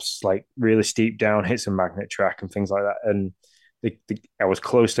drops like really steep down, hits a magnet track and things like that. And I was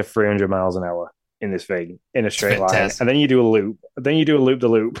close to 300 miles an hour in this thing in a It's straight line. fantastic. And then you do a loop. Then you do a loop the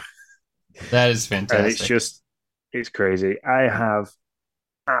loop. That is And it's fantastic. just, it's crazy. I have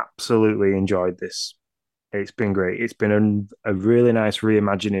absolutely enjoyed this. It's been great. It's been a really nice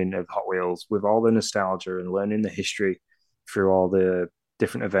reimagining of Hot Wheels with all the nostalgia and learning the history through all the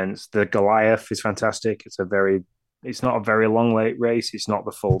different events. The Goliath is fantastic. It's not a very long late race. It's not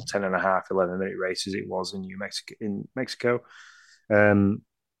the full 10 and a half, 11-minute race as it was in Mexico. Um,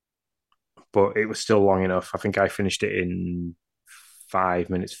 but it was still long enough. I think I finished it in 5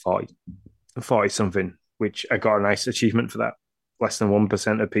 minutes, 40 something, which I got a nice achievement for that. Less than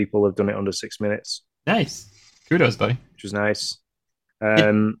 1% of people have done it under 6 minutes, Nice. Kudos, buddy. which was nice.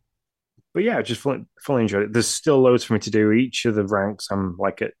 It, But yeah, just fully enjoyed it. There's still loads for me to do. Each of the ranks, I'm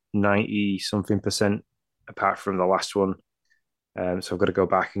like at 90 something percent apart from the last one. So I've got to go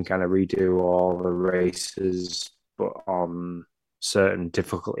back and kind of redo all the races, but on certain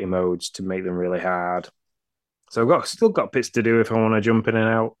difficulty modes to make them really hard. So still got bits to do if I want to jump in and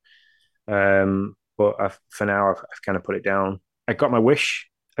out. But for now, I've kind of put it down. I got my wish.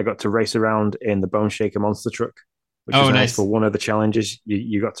 I got to race around in the Bone Shaker monster truck, which was oh, nice for nice. one of the challenges.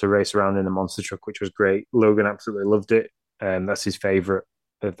 You got to race around in the monster truck, which was great. Logan absolutely loved it. That's his favorite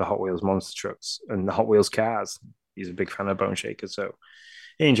of the Hot Wheels monster trucks and the Hot Wheels cars. He's a big fan of Bone Shaker, so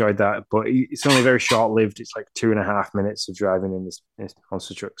he enjoyed that. But it's only very short lived. It's like 2.5 minutes of driving in this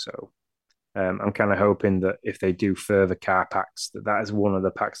monster truck. So I'm kind of hoping that if they do further car packs, that is one of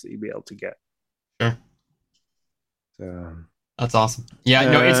the packs that you'll be able to get. Sure. So, That's awesome. Yeah,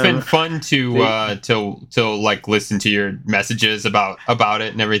 no, it's been fun to like listen to your messages about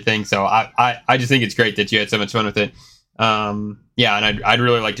it and everything. So I just think it's great that you had so much fun with it. Yeah, and I'd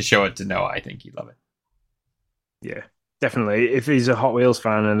really like to show it to Noah. I think he'd love it. yeah, definitely. If he's a Hot Wheels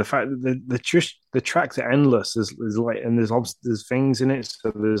fan, and the fact that the tracks are endless, there's like and there's things in it.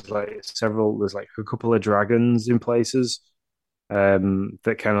 So there's like a couple of dragons in places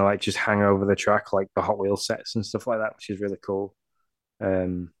that kind of like just hang over the track, like the Hot Wheels sets and stuff like that, which is really cool.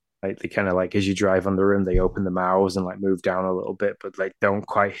 Like they kind of like as you drive under them, they open the mouths and like move down a little bit, but like don't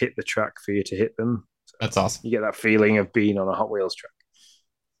quite hit the track for you to hit them. So That's awesome. you get that feeling of being on a Hot Wheels track,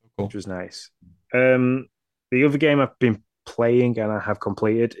 Cool. which was nice. The other game I've been playing and I have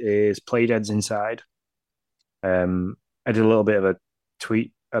completed is Playdead's Inside. I did a little bit of a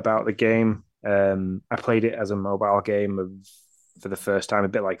tweet about the game. I played it as a mobile game for the first time, a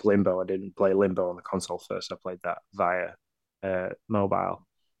bit like Limbo. I didn't play Limbo on the console first. I played that via mobile.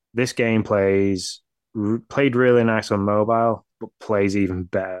 This game played really nice on mobile, but plays even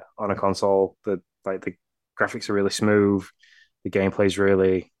better on a console. The graphics are really smooth. The gameplay's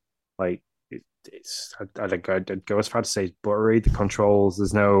really like I'd go as far to say it's buttery. The controls,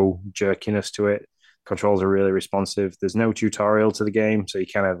 there's no jerkiness to it. Controls are really responsive. There's no tutorial to the game, so you're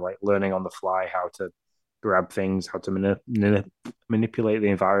kind of like learning on the fly how to grab things, how to manipulate the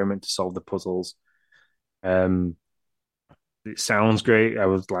environment to solve the puzzles. Um, it sounds great. I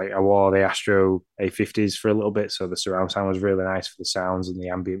wore the Astro A50s for a little bit, so the surround sound was really nice for the sounds and the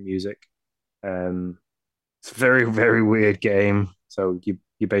ambient music. It's a very, very weird game. So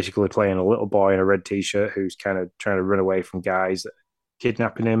you're basically playing a little boy in a red t-shirt who's kind of trying to run away from guys that are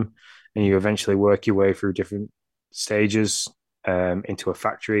kidnapping him, and you eventually work your way through different stages into a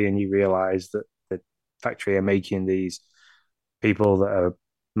factory, and you realize that the factory are making these people that are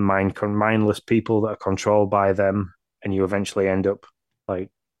mindless people that are controlled by them, and you eventually end up like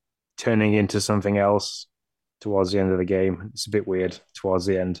turning into something else towards the end of the game. It's a bit weird towards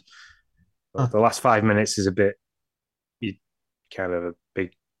the end. Huh. The last 5 minutes is a bit you kind of a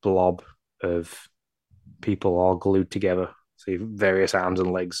big blob of people all glued together. So various arms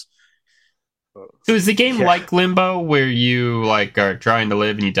and legs. So is the game Yeah. like Limbo, where you like are trying to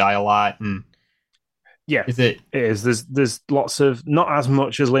live and you die a lot? And Yeah, is it? it is. There's lots of not as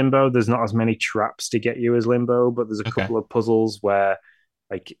much as Limbo. There's not as many traps to get you as Limbo, but there's a Okay. couple of puzzles where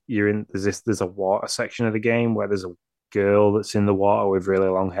like there's a water section of the game where there's a girl that's in the water with really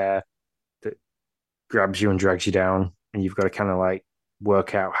long hair that grabs you and drags you down, and you've got to kind of like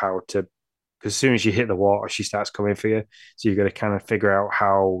work out how to as soon as you hit the water, she starts coming for you. So you've got to kind of figure out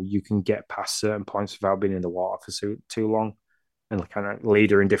how you can get past certain points without being in the water for too long, and kind of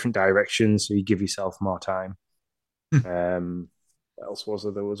lead her in different directions. So you give yourself more time. What else was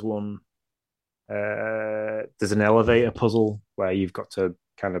there? There was one. There's an elevator puzzle where you've got to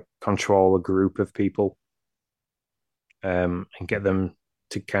kind of control a group of people, and get them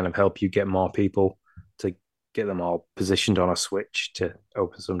to kind of help you get more people to get them all positioned on a switch to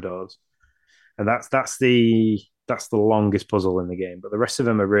open some doors. And that's the longest puzzle in the game. But the rest of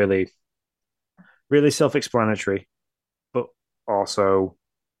them are really, really self-explanatory, but also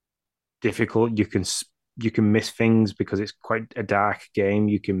difficult. You can miss things because it's quite a dark game.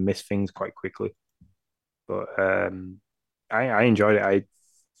 You can miss things quite quickly. But I enjoyed it. I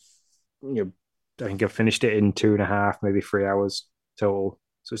think I finished it in 2.5, maybe 3 hours total.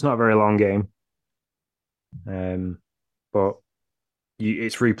 So it's not a very long game. But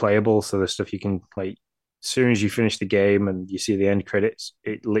it's replayable. So there's stuff you can, like, as soon as you finish the game and you see the end credits,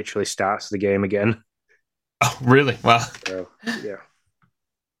 it literally starts the game again. Oh, really? Wow. So, yeah.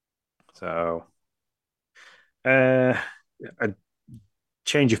 So, a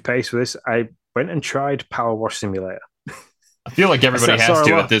change of pace for this. I went and tried Power Wash Simulator. I feel like everybody has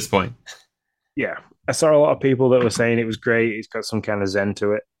to at this point. Yeah. I saw a lot of people that were saying it was great. It's got some kind of zen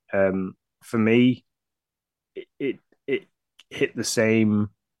to it. For me, it hit the same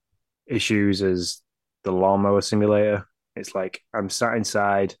issues as the Lawnmower Simulator. It's like I'm sat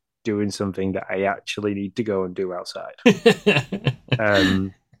inside doing something that I actually need to go and do outside.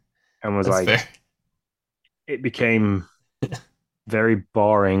 And was That's like, fair. It became very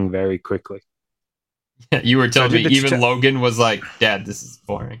boring very quickly. Yeah, you were telling me even Logan was like, Dad, this is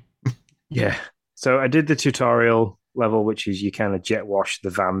boring. Yeah. So I did the tutorial level, which is you kind of jet wash the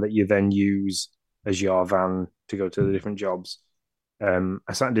van that you then use as your van to go to the different jobs.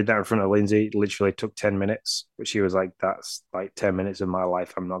 I sat and did that in front of Lindsay. It literally took 10 minutes, but she was like, that's like 10 minutes of my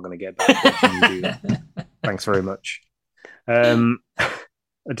life. I'm not going to get back. How can you do that? Thanks very much. I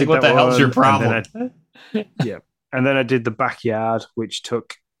did what the hell's your problem? And then I did the backyard, which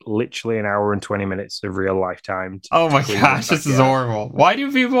took literally an hour and 20 minutes of real life time. Oh my gosh, this is horrible. Why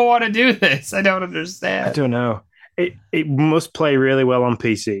do people want to do this? I don't understand. I don't know. It must play really well on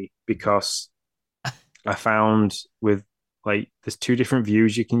PC because I found with, like, there's 2 different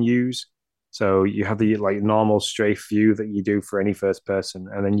views you can use. So you have the, like, normal strafe view that you do for any first person,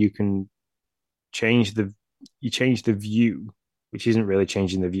 and then you can change the view, which isn't really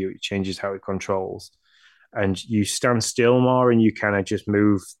changing the view. It changes how it controls. And you stand still more, and you kind of just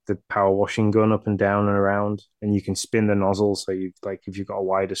move the power washing gun up and down and around, and you can spin the nozzle. So you, like, if you've got a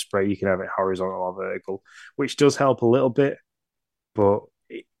wider spray, you can have it horizontal or vertical, which does help a little bit, but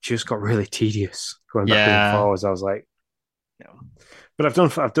it just got really tedious going back and forwards. I was like, no. But I've done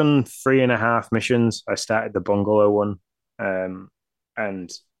 3.5 missions. I started the bungalow one, and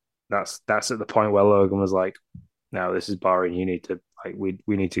that's at the point where Logan was like, no, this is boring. You need to, like, we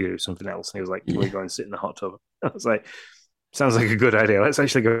need to do something else. And he was like, can we go and sit in the hot tub? I was like, sounds like a good idea. Let's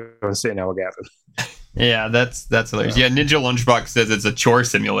actually go and sit in our garden. Yeah, that's hilarious. Yeah, Ninja Lunchbox says it's a chore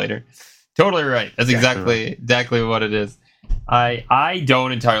simulator. Totally right. That's exactly what it is. I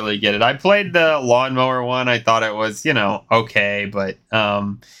don't entirely get it. I played the lawnmower one. I thought it was, okay, but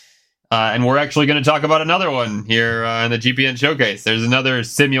and we're actually going to talk about another one here in the GPN showcase. There's another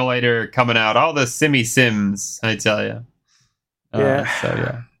simulator coming out. All the sims, I tell you.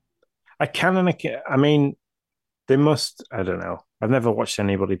 Yeah. I mean, they must, I don't know. I've never watched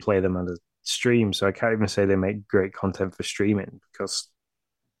anybody play them on a stream, so I can't even say they make great content for streaming, because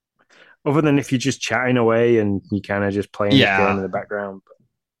other than if you're just chatting away and you kind of just playing the game in the background.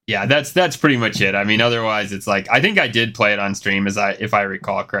 Yeah, that's pretty much it. I mean, otherwise it's like, I think I did play it on stream if I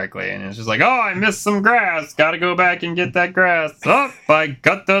recall correctly, and it's just like, oh, I missed some grass, gotta go back and get that grass. Oh, I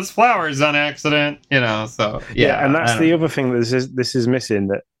cut those flowers on accident, so yeah. And that's the other thing that this is missing,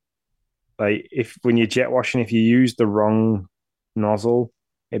 that, like, when you're jet washing, if you use the wrong nozzle,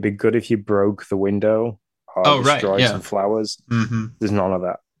 it'd be good if you broke the window or destroyed some flowers. Mm-hmm. There's none of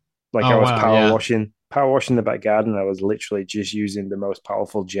that. Like, I was power washing the back garden. I was literally just using the most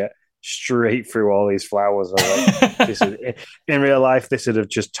powerful jet straight through all these flowers. I was like, in real life, this would have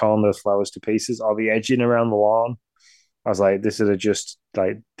just torn those flowers to pieces, or the edging around the lawn. I was like, this would have just,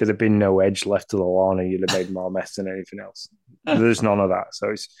 like, there'd have been no edge left to the lawn, and you'd have made more mess than anything else. There's none of that. So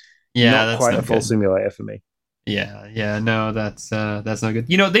it's not quite a full simulator for me. Yeah, no, that's not good.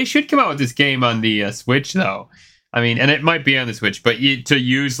 They should come out with this game on the Switch, though. I mean, and it might be on the Switch, but to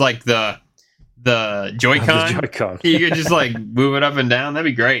use, like, the Joy-Con, you could just, like, move it up and down. That'd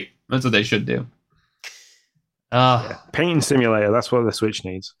be great. That's what they should do. Painting simulator. That's what the Switch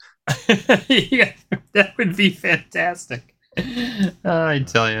needs. Yeah, that would be fantastic. I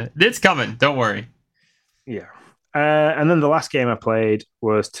tell you, it's coming. Don't worry. Yeah. And then the last game I played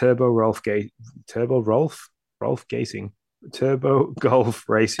was Turbo Golf Racing.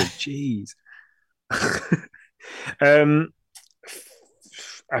 Jeez.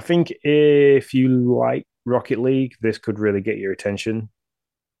 I think if you like Rocket League, this could really get your attention.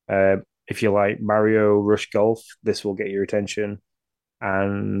 If you like Mario Rush Golf, this will get your attention.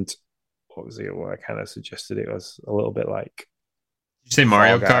 And what was the one I kind of suggested? It was a little bit like. Did you say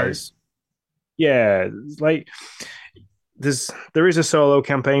Mario Kart? Yeah, like there is a solo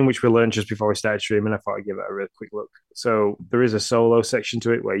campaign which we learned just before we started streaming. I thought I'd give it a real quick look. So there is a solo section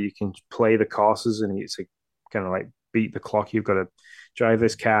to it where you can play the courses, and it's a kind of like beat the clock. You've got to drive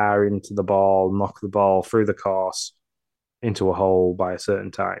this car into the ball, knock the ball through the course into a hole by a certain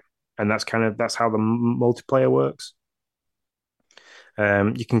time, and that's how the multiplayer works.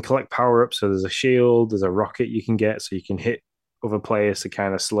 You can collect power ups. So there's a shield, there's a rocket you can get, so you can hit other players to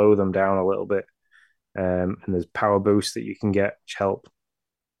kind of slow them down a little bit. And there's power boosts that you can get, which help.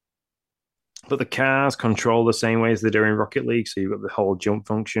 But the cars control the same way as they do in Rocket League. So you've got the whole jump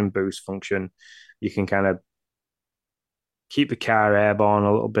function, boost function. You can kind of keep the car airborne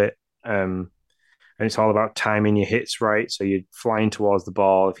a little bit. And it's all about timing your hits right. So you're flying towards the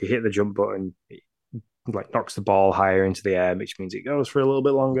ball. If you hit the jump button, it like knocks the ball higher into the air, which means it goes for a little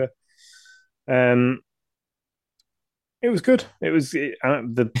bit longer. It was good. It was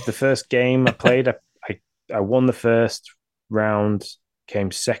the first game I played. I won the first round, came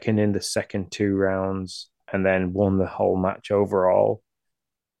second in the second 2 rounds, and then won the whole match overall.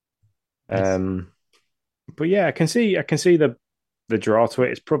 Nice. But yeah, I can see the draw to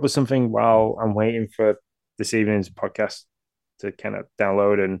it. It's probably something while I'm waiting for this evening's podcast to kind of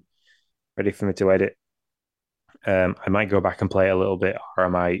download and ready for me to edit. I might go back and play it a little bit, or I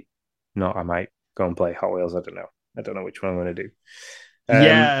might not. I might go and play Hot Wheels. I don't know. I don't know which one I'm going to do.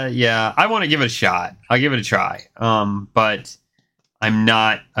 Yeah. I want to give it a shot. I'll give it a try. But I'm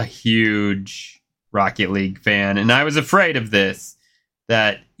not a huge Rocket League fan, and I was afraid of this.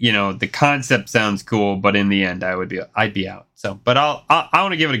 That the concept sounds cool, but in the end, I'd be out. So, but I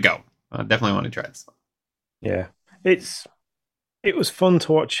want to give it a go. I definitely want to try this one. Yeah, it was fun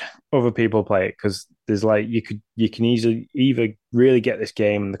to watch other people play it because there's like you can easily either really get this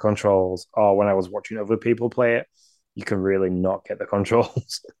game and the controls, or when I was watching other people play it, you can really not get the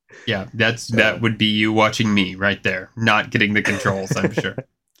controls. Yeah, that would be you watching me right there, not getting the controls, I'm sure.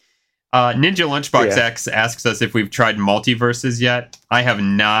 Ninja Lunchbox X asks us if we've tried Multiverses yet. I have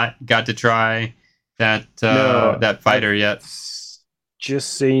not got to try that fighter yet.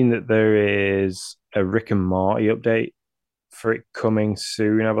 Just seen that there is a Rick and Morty update for it coming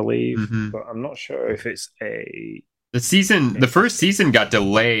soon, I believe, but I'm not sure if it's the first season got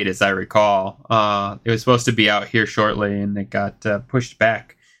delayed, as I recall. It was supposed to be out here shortly, and it got pushed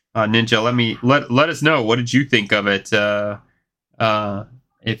back. Ninja, let us know, what did you think of it?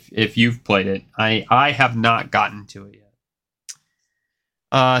 If you've played it, I have not gotten to it yet.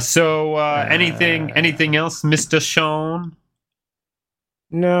 Anything else, Mr. Sean?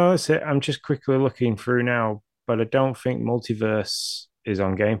 No, that's it. I'm just quickly looking through now, but I don't think Multiverse is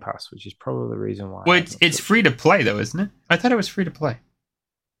on Game Pass, which is probably the reason why. Well, it's free to play though, isn't it? I thought it was free to play.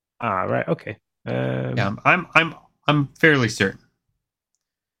 Right. Okay. Yeah, I'm fairly certain.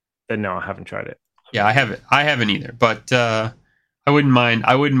 Then no, I haven't tried it. Yeah, I haven't either, but I wouldn't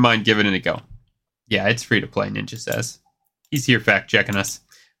mind giving it a go. Yeah, it's free to play, Ninja says. He's here fact checking us.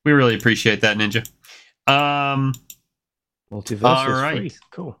 We really appreciate that, Ninja. Multiverse is free.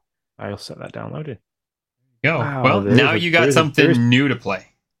 Cool. I'll set that downloaded. Go. Wow, well, now you got something new to play.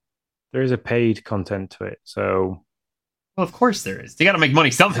 There is a paid content to it, so. Well, of course there is. They got to make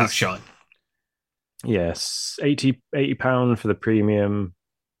money somehow, Sean. Yes, £80 for the premium,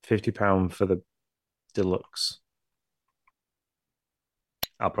 £50 for the deluxe.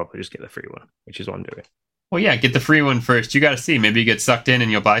 I'll probably just get the free one, which is what I'm doing. Well, yeah, get the free one first. You got to see. Maybe you get sucked in and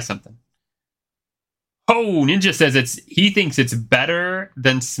you'll buy something. Oh, Ninja says he thinks it's better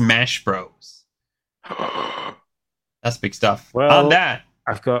than Smash Bros. That's big stuff. Well, on that,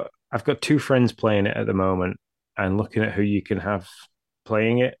 I've got 2 friends playing it at the moment, and looking at who you can have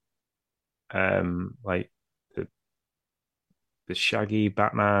playing it, like the Shaggy,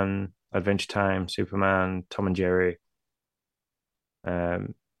 Batman, Adventure Time, Superman, Tom and Jerry.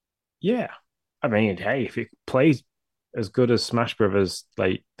 Yeah, I mean, hey, if it plays as good as Smash Brothers,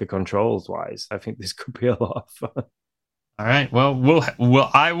 like the controls wise, I think this could be a lot of fun. All right. Well,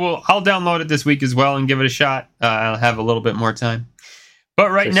 I'll download it this week as well and give it a shot. I'll have a little bit more time.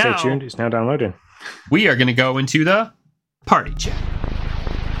 But right now, stay tuned. It's now downloading. we are going to go into the party chat.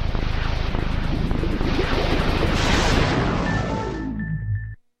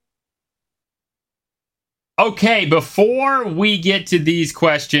 Okay, before we get to these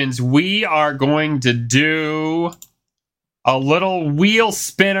questions, we are going to do a little wheel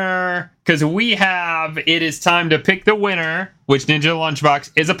spinner because it is time to pick the winner, which Ninja Lunchbox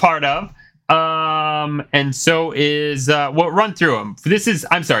is a part of. And so is, run through them. This is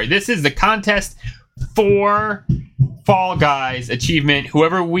the contest for Fall Guys achievement.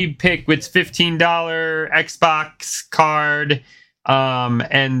 Whoever we pick with $15 Xbox card.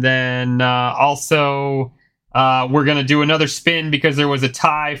 And then, also, we're going to do another spin because there was a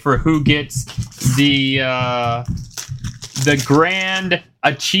tie for who gets the Grand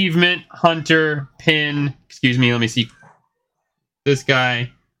Achievement Hunter pin. Excuse me, let me see. This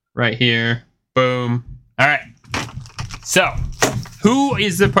guy right here. Boom. All right. So, who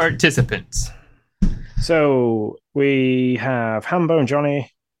is the participants? So, we have Hambone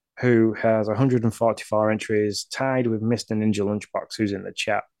Johnny, who has 144 entries, tied with Mr. Ninja Lunchbox, who's in the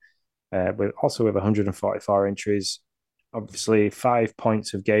chat. With 144 entries. Obviously, 5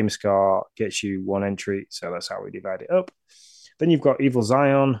 points of game score gets you 1 entry, so that's how we divide it up. Then you've got Evil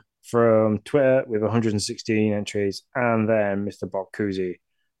Zion from Twitter with 116 entries, and then Mr. Bob Cousy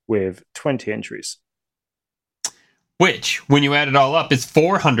with 20 entries. Which, when you add it all up, is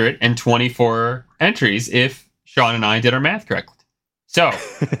 424 entries if Sean and I did our math correctly. So,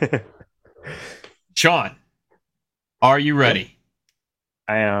 Sean, are you ready?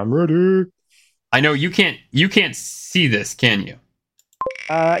 I am ready. I know you can't see this, can you?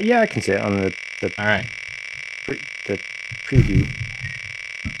 Yeah, I can see it on the all right. The preview.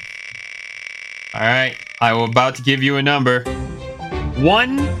 All right, I will about to give you a number.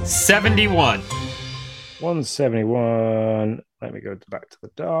 171. 171. Let me go back to the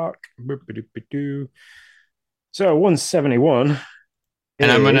dock. So 171.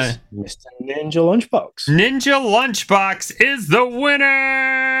 And I'm gonna Mr. Ninja Lunchbox. Ninja Lunchbox is the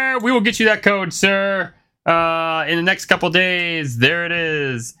winner. We will get you that code, sir. In the next couple days. There it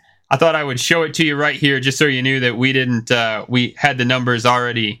is. I thought I would show it to you right here, just so you knew that we didn't. We had the numbers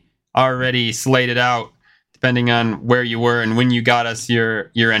already slated out, depending on where you were and when you got us your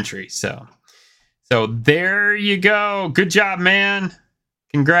entry. So there you go. Good job, man.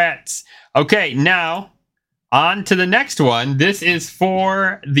 Congrats. Okay, now. On to the next one. This is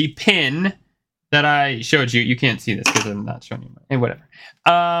for the pin that I showed you. You can't see this because I'm not showing you. Hey, whatever.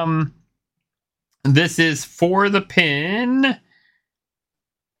 This is for the pin.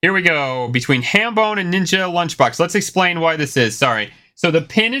 Here we go. Between Hambone and Ninja Lunchbox. Let's explain why this is. Sorry. So the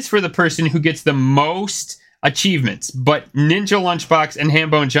pin is for the person who gets the most achievements. But Ninja Lunchbox and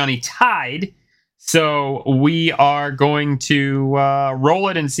Hambone Johnny tied. So we are going to roll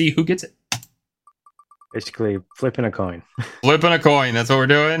it and see who gets it. Basically, flipping a coin. Flipping a coin. That's what we're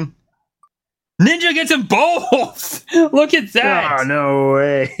doing. Ninja gets them both. Look at that. Oh, no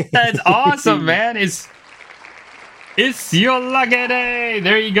way. That's awesome, man. It's your lucky day.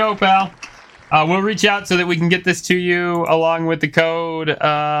 There you go, pal. We'll reach out so that we can get this to you along with the code.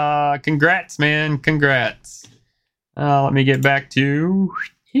 Congrats, man. Congrats. Let me get back to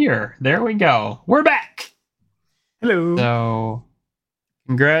here. There we go. We're back. Hello. So...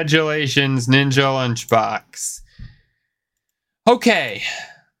 congratulations, Ninja Lunchbox. Okay.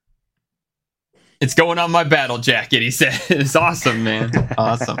 It's going on my battle jacket, he said. It's awesome, man.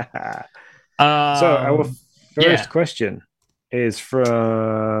 Awesome. So our first question is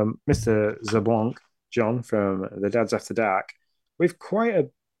from Mr. Zablanc, John, from The Dads After Dark, with quite a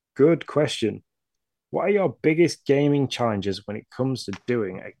good question. What are your biggest gaming challenges when it comes to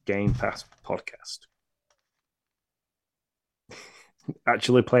doing a Game Pass podcast?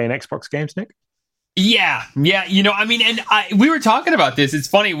 Actually playing Xbox games, Nick? Yeah. You know, I mean, and we were talking about this. It's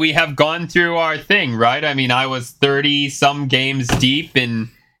funny. We have gone through our thing, right? I mean, I was 30 some games deep in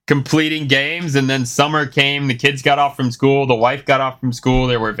completing games, and then summer came. The kids got off from school. The wife got off from school.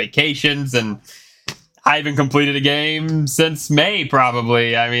 There were vacations, and I haven't completed a game since May,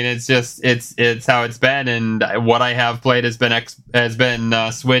 probably. I mean, it's just it's how it's been. And what I have played has been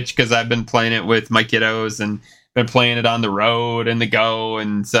Switch, because I've been playing it with my kiddos and been playing it on the road and the go.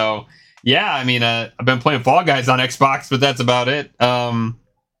 And so, yeah, I mean, I've been playing Fall Guys on Xbox, but that's about it. Yeah.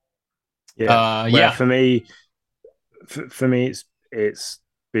 For me, it's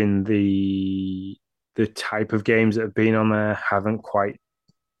been the type of games that have been on there haven't quite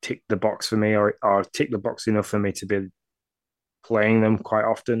ticked the box for me, or ticked the box enough for me to be playing them quite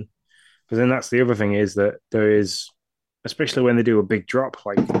often. But then that's the other thing, is that there is, especially when they do a big drop,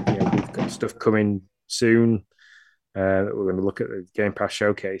 like, we've got stuff coming soon that we're going to look at the Game Pass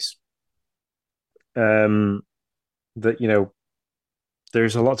showcase. that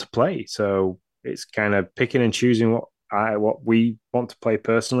there's a lot to play. So it's kind of picking and choosing what we want to play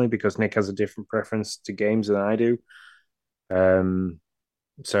personally, because Nick has a different preference to games than I do. Um,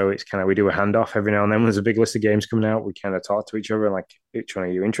 so it's kind of, we do a handoff every now and then. When there's a big list of games coming out, we kind of talk to each other, like, which one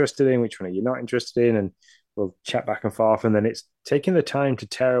are you interested in, which one are you not interested in, and we'll chat back and forth. And then it's taking the time to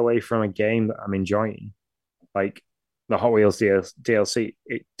tear away from a game that I'm enjoying, like the Hot Wheels DLC.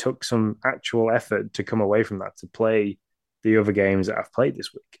 It took some actual effort to come away from that to play the other games that I've played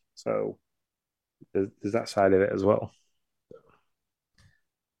this week. So there's that side of it as well.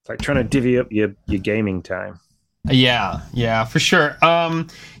 It's like trying to divvy up your gaming time. Yeah, for sure.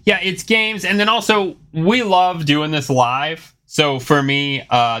 Yeah, it's games, and then also we love doing this live. So for me,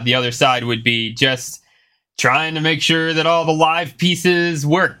 the other side would be just trying to make sure that all the live pieces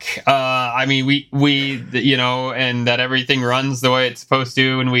work. I mean, we and that everything runs the way it's supposed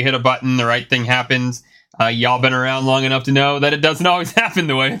to, and we hit a button, the right thing happens. Y'all been around long enough to know that it doesn't always happen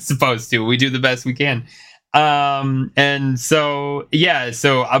the way it's supposed to. We do the best we can. And so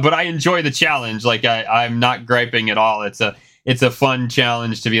but I enjoy the challenge. Like I'm not griping at all. It's a fun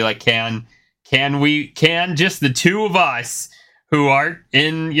challenge to be like, can just the two of us who aren't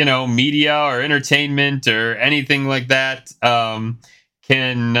in media or entertainment or anything like that, can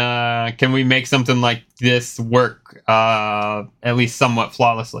we make something like this work at least somewhat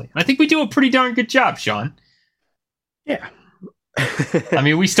flawlessly? And I think we do a pretty darn good job, Sean. Yeah. I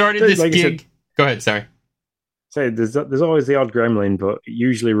mean, we started this gig. Go ahead, sorry. So there's always the odd gremlin, but it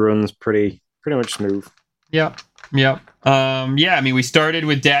usually runs pretty much smooth. Yep. I mean, we started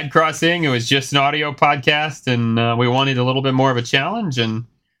with Dad Crossing. It was just an audio podcast, and we wanted a little bit more of a challenge, and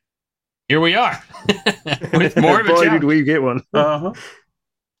here we are with more of a challenge. Boy, did we get one. Uh-huh.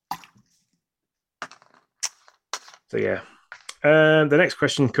 So yeah. The next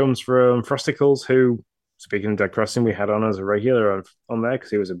question comes from Frosticles, who, speaking of Dad Crossing, we had on as a regular on there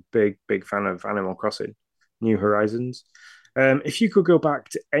because he was a big fan of Animal Crossing New Horizons. If you could go back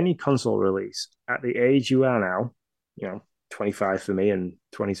to any console release at the age you are now, 25 for me and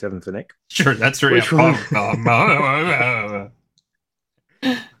 27 for Nick. Sure, that's right. Which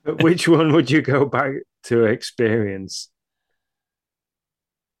one would you go back to experience?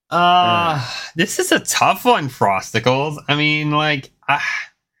 This is a tough one, Frosticles. I mean, like,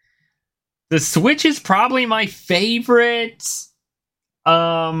 the Switch is probably my favorite.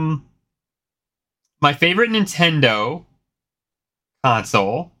 My favorite Nintendo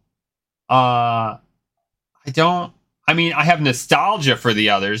console. I have nostalgia for the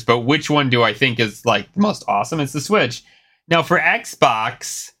others, but which one do I think is like the most awesome? It's the Switch. Now for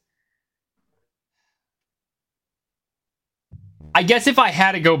Xbox, I guess if I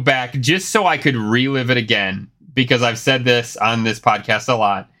had to go back just so I could relive it again, because I've said this on this podcast a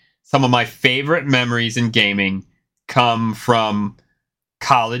lot, some of my favorite memories in gaming come from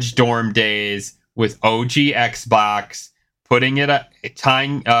college dorm days with OG Xbox, putting it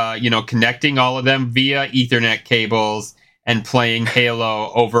connecting all of them via Ethernet cables and playing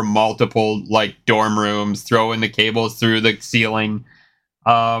Halo over multiple like dorm rooms, throwing the cables through the ceiling.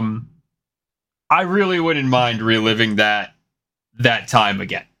 I really wouldn't mind reliving that time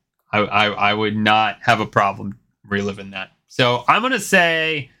again. I would not have a problem reliving that. So I'm gonna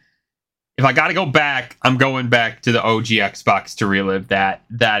say, if I got to go back, I'm going back to the OG Xbox to relive that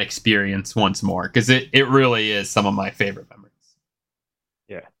experience once more, because it really is some of my favorite memories.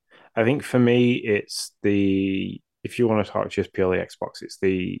 Yeah, I think for me, it's if you want to talk just purely Xbox, it's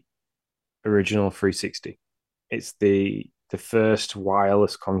the original 360. It's the first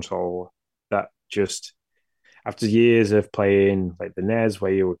wireless console that just, after years of playing like the NES,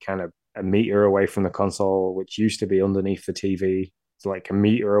 where you were kind of a meter away from the console, which used to be underneath the TV, to like a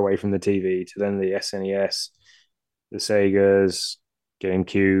meter away from the TV, to then the SNES, the Segas,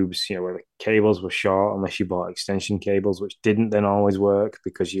 GameCubes, where the cables were short unless you bought extension cables, which didn't then always work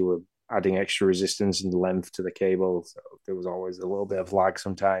because you were adding extra resistance and length to the cable. So there was always a little bit of lag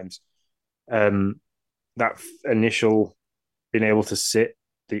sometimes. That initial being able to sit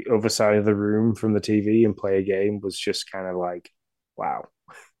the other side of the room from the TV and play a game was just kind of like, wow.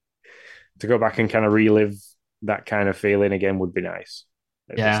 To go back and kind of relive that kind of feeling again would be nice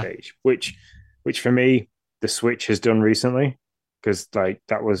at this stage. Which for me, the Switch has done recently, because like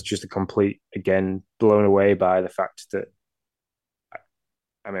that was just a complete, again, blown away by the fact that,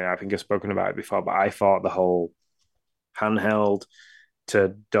 I mean, I think I've spoken about it before, but I thought the whole handheld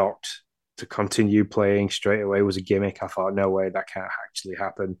to docked to continue playing straight away was a gimmick. I thought, no way, that can't actually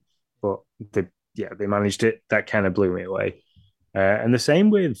happen. But they managed it. That kind of blew me away. And the same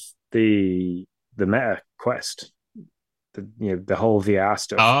with the Meta Quest, the whole VR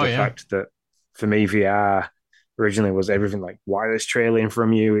stuff. The fact that for me, VR originally was everything like wireless trailing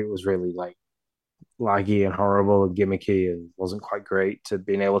from you. It was really like laggy and horrible and gimmicky and wasn't quite great, to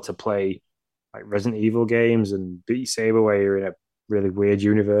being able to play like Resident Evil games and Beat Saber where you're in a really weird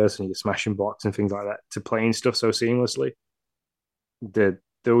universe and you're smashing blocks and things like that, to playing stuff so seamlessly.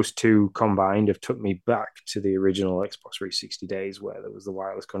 Those two combined have took me back to the original Xbox 360 days where there was the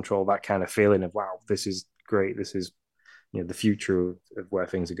wireless control, that kind of feeling of wow, this is great. This is the future of where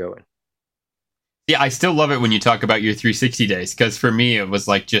things are going. Yeah, I still love it when you talk about your 360 days, because for me it was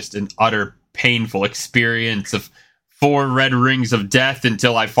like just an utter painful experience of 4 red rings of death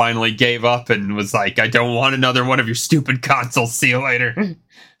until I finally gave up and was like, I don't want another one of your stupid consoles. See you later.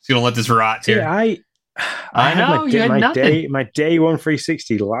 Just gonna let this rot here. Yeah, I know you had nothing. My day one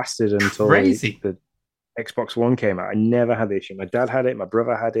 360 lasted until the Xbox One came out. I never had the issue. My dad had it, my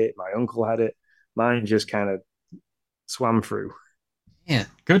brother had it, my uncle had it. Mine just kind of swam through. Yeah,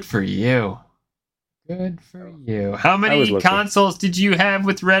 good for you. Good for you. How many consoles did you have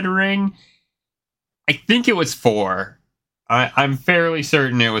with Red Ring? I think it was 4. I'm fairly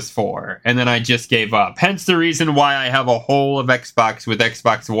certain it was 4, and then I just gave up. Hence the reason why I have a whole of Xbox with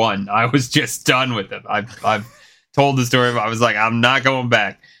Xbox One. I was just done with it. I've told the story. I was like, I'm not going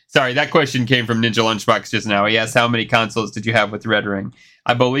back. Sorry, that question came from Ninja Lunchbox just now. He asked, how many consoles did you have with Red Ring?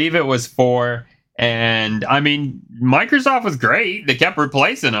 I believe it was 4. And I mean, Microsoft was great. They kept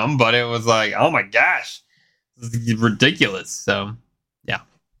replacing them, but it was like, oh my gosh, this is ridiculous. So, yeah.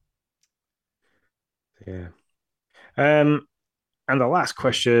 Yeah. And the last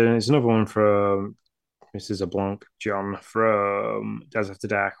question is another one from Mrs. LeBlanc, John from Daz After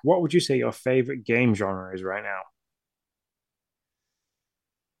Dark. What would you say your favorite game genre is right now?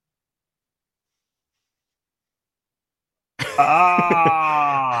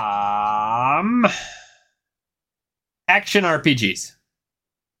 Action RPGs.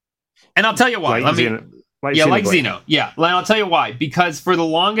 And I'll tell you why. Like Xeno. Yeah, I'll tell you why. Because for the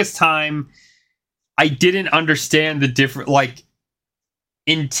longest time, I didn't understand the different, like,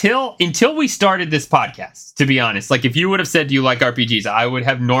 until we started this podcast, to be honest. Like, if you would have said, do you like RPGs? I would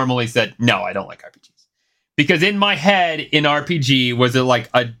have normally said, no, I don't like RPGs. Because in my head, in RPG, was it like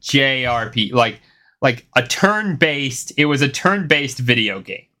a JRP, like a turn-based, it was a turn-based video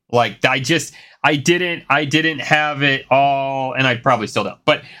game. Like, I didn't have it all, and I probably still don't,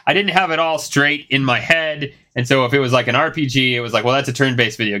 but I didn't have it all straight in my head. And so if it was like an RPG, it was like, well, that's a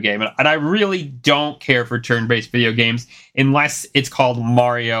turn-based video game. And I really don't care for turn-based video games unless it's called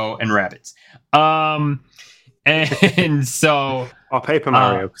Mario and Rabbids. And so... Or Paper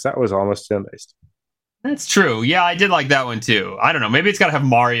Mario, because that was almost turn-based. That's true. Yeah, I did like that one too. I don't know. Maybe it's got to have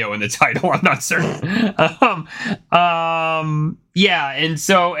Mario in the title. I'm not certain. Yeah, and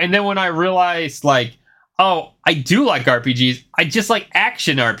then when I realized, like, oh, I do like RPGs. I just like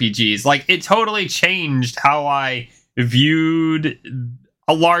action RPGs. Like, it totally changed how I viewed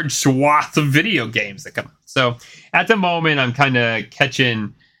a large swath of video games that come out. So at the moment, I'm kind of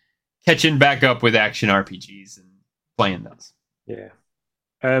catching back up with action RPGs and playing those. Yeah.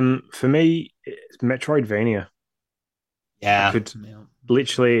 For me, it's Metroidvania. Yeah. I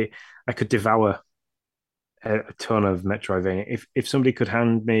could devour a ton of Metroidvania. If somebody could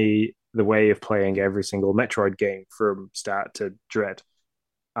hand me the way of playing every single Metroid game from start to Dread,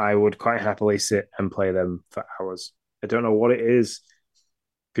 I would quite happily sit and play them for hours. I don't know what it is,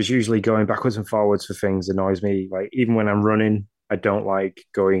 because usually going backwards and forwards for things annoys me. Like, even when I'm running, I don't like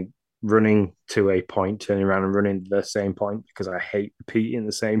running to a point, turning around and running to the same point, because I hate repeating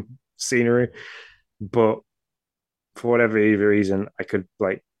the same scenery. But for whatever reason, I could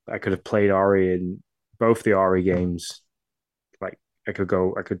have played Ori in both the Ori games. Like, I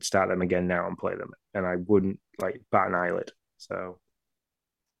could start them again now and play them, and I wouldn't like bat an eyelid. So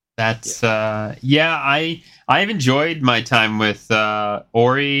that's I've enjoyed my time with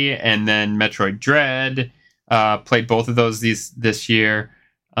Ori and then Metroid Dread. Played both of those this year.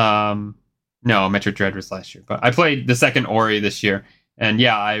 No, Metroid Dread was last year, but I played the second Ori this year, and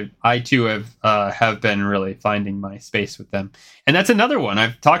yeah, I too have been really finding my space with them. And that's another one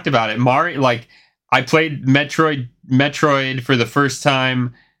I've talked about it. Mario, like, I played Metroid for the first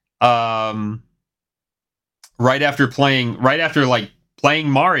time, right after playing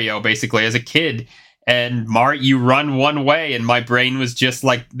Mario basically as a kid. And you run one way, and my brain was just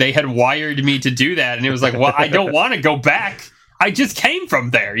like, they had wired me to do that, and it was like, well, I don't want to go back. I just came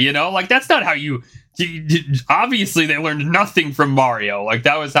from there, like, that's not how you obviously they learned nothing from Mario. Like,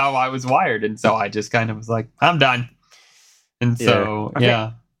 that was how I was wired, and so I just kind of was like, I'm done. And so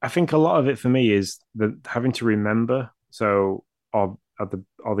I think a lot of it for me is having to remember, or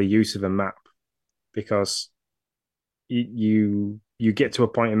the use of a map, because you you get to a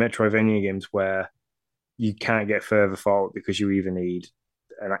point in Metroidvania games where you can't get further forward because you either need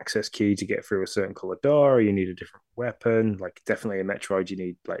an access key to get through a certain color door, or you need a different weapon. Like definitely in Metroid, you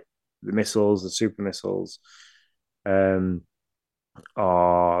need like the missiles, the super missiles.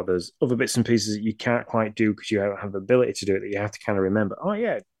 Or there's other bits and pieces that you can't quite do because you don't have the ability to do it, that you have to kind of remember. Oh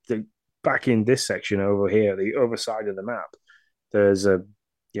yeah, back in this section over here, the other side of the map, there's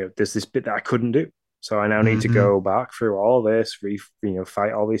this bit that I couldn't do. So I now need to go back through all this,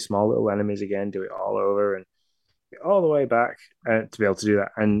 fight all these small little enemies again, do it all over, and get all the way back to be able to do that.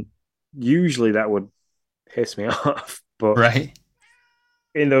 And usually that would piss me off, but right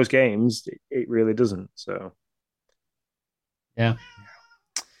in those games, it really doesn't. So yeah.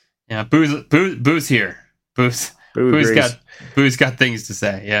 Boo's here. Boo's got things to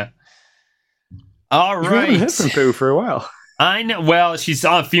say. Yeah. All right. You haven't heard from Boo for a while. I know. Well, she's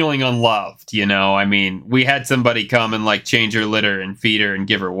feeling unloved, I mean, we had somebody come and like change her litter and feed her and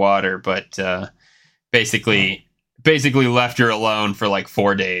give her water, but basically left her alone for like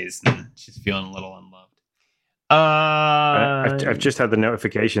 4 days, and she's feeling a little unloved. I've just had the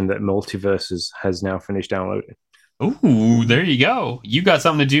notification that Multiverses has now finished downloading. Ooh, there you go. You got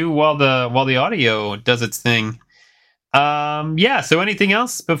something to do while the audio does its thing. So anything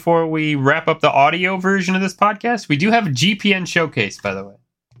else before we wrap up the audio version of this podcast? We do have a GPN showcase, by the way.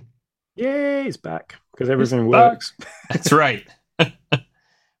 Yay, it's back because everything works. That's right.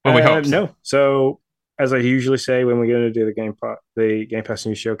 Well, we hope so. No. So as I usually say when we're going to do the Game Pass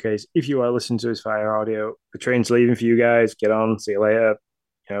News Showcase, if you are listening to this via audio, the train's leaving for you guys. Get on. See you later.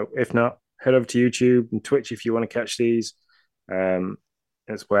 If not, head over to YouTube and Twitch if you want to catch these.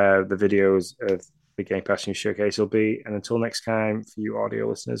 That's where the videos of the Game Pass News Showcase will be. And until next time, for you audio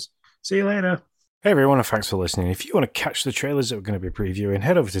listeners, see you later. Hey everyone, and thanks for listening. If you want to catch the trailers that we're going to be previewing,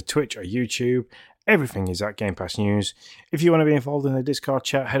 head over to Twitch or YouTube. Everything is at Game Pass News. If you want to be involved in the Discord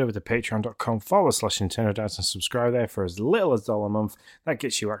chat, head over to patreon.com/Nintendo Dads and subscribe there for as little as $1 a month. That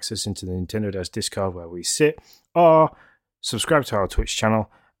gets you access into the Nintendo Dads Discord where we sit, or subscribe to our Twitch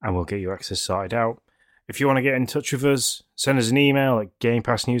channel and we'll get you access sorted out. If you want to get in touch with us, send us an email at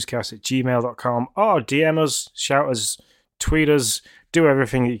gamepassnewscast@gmail.com or DM us, shout us, tweet us, do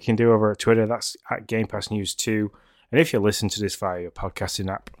everything that you can do over at Twitter. That's at Game Pass News 2. And if you listen to this via your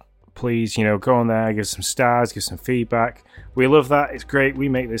podcasting app, please, go on there, give some stars, give some feedback. We love that. It's great. We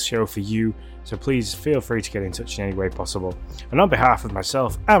make this show for you. So please feel free to get in touch in any way possible. And on behalf of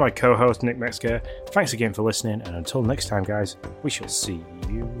myself and my co-host, Nick Metzger, thanks again for listening. And until next time, guys, we shall see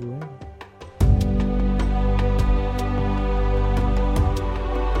you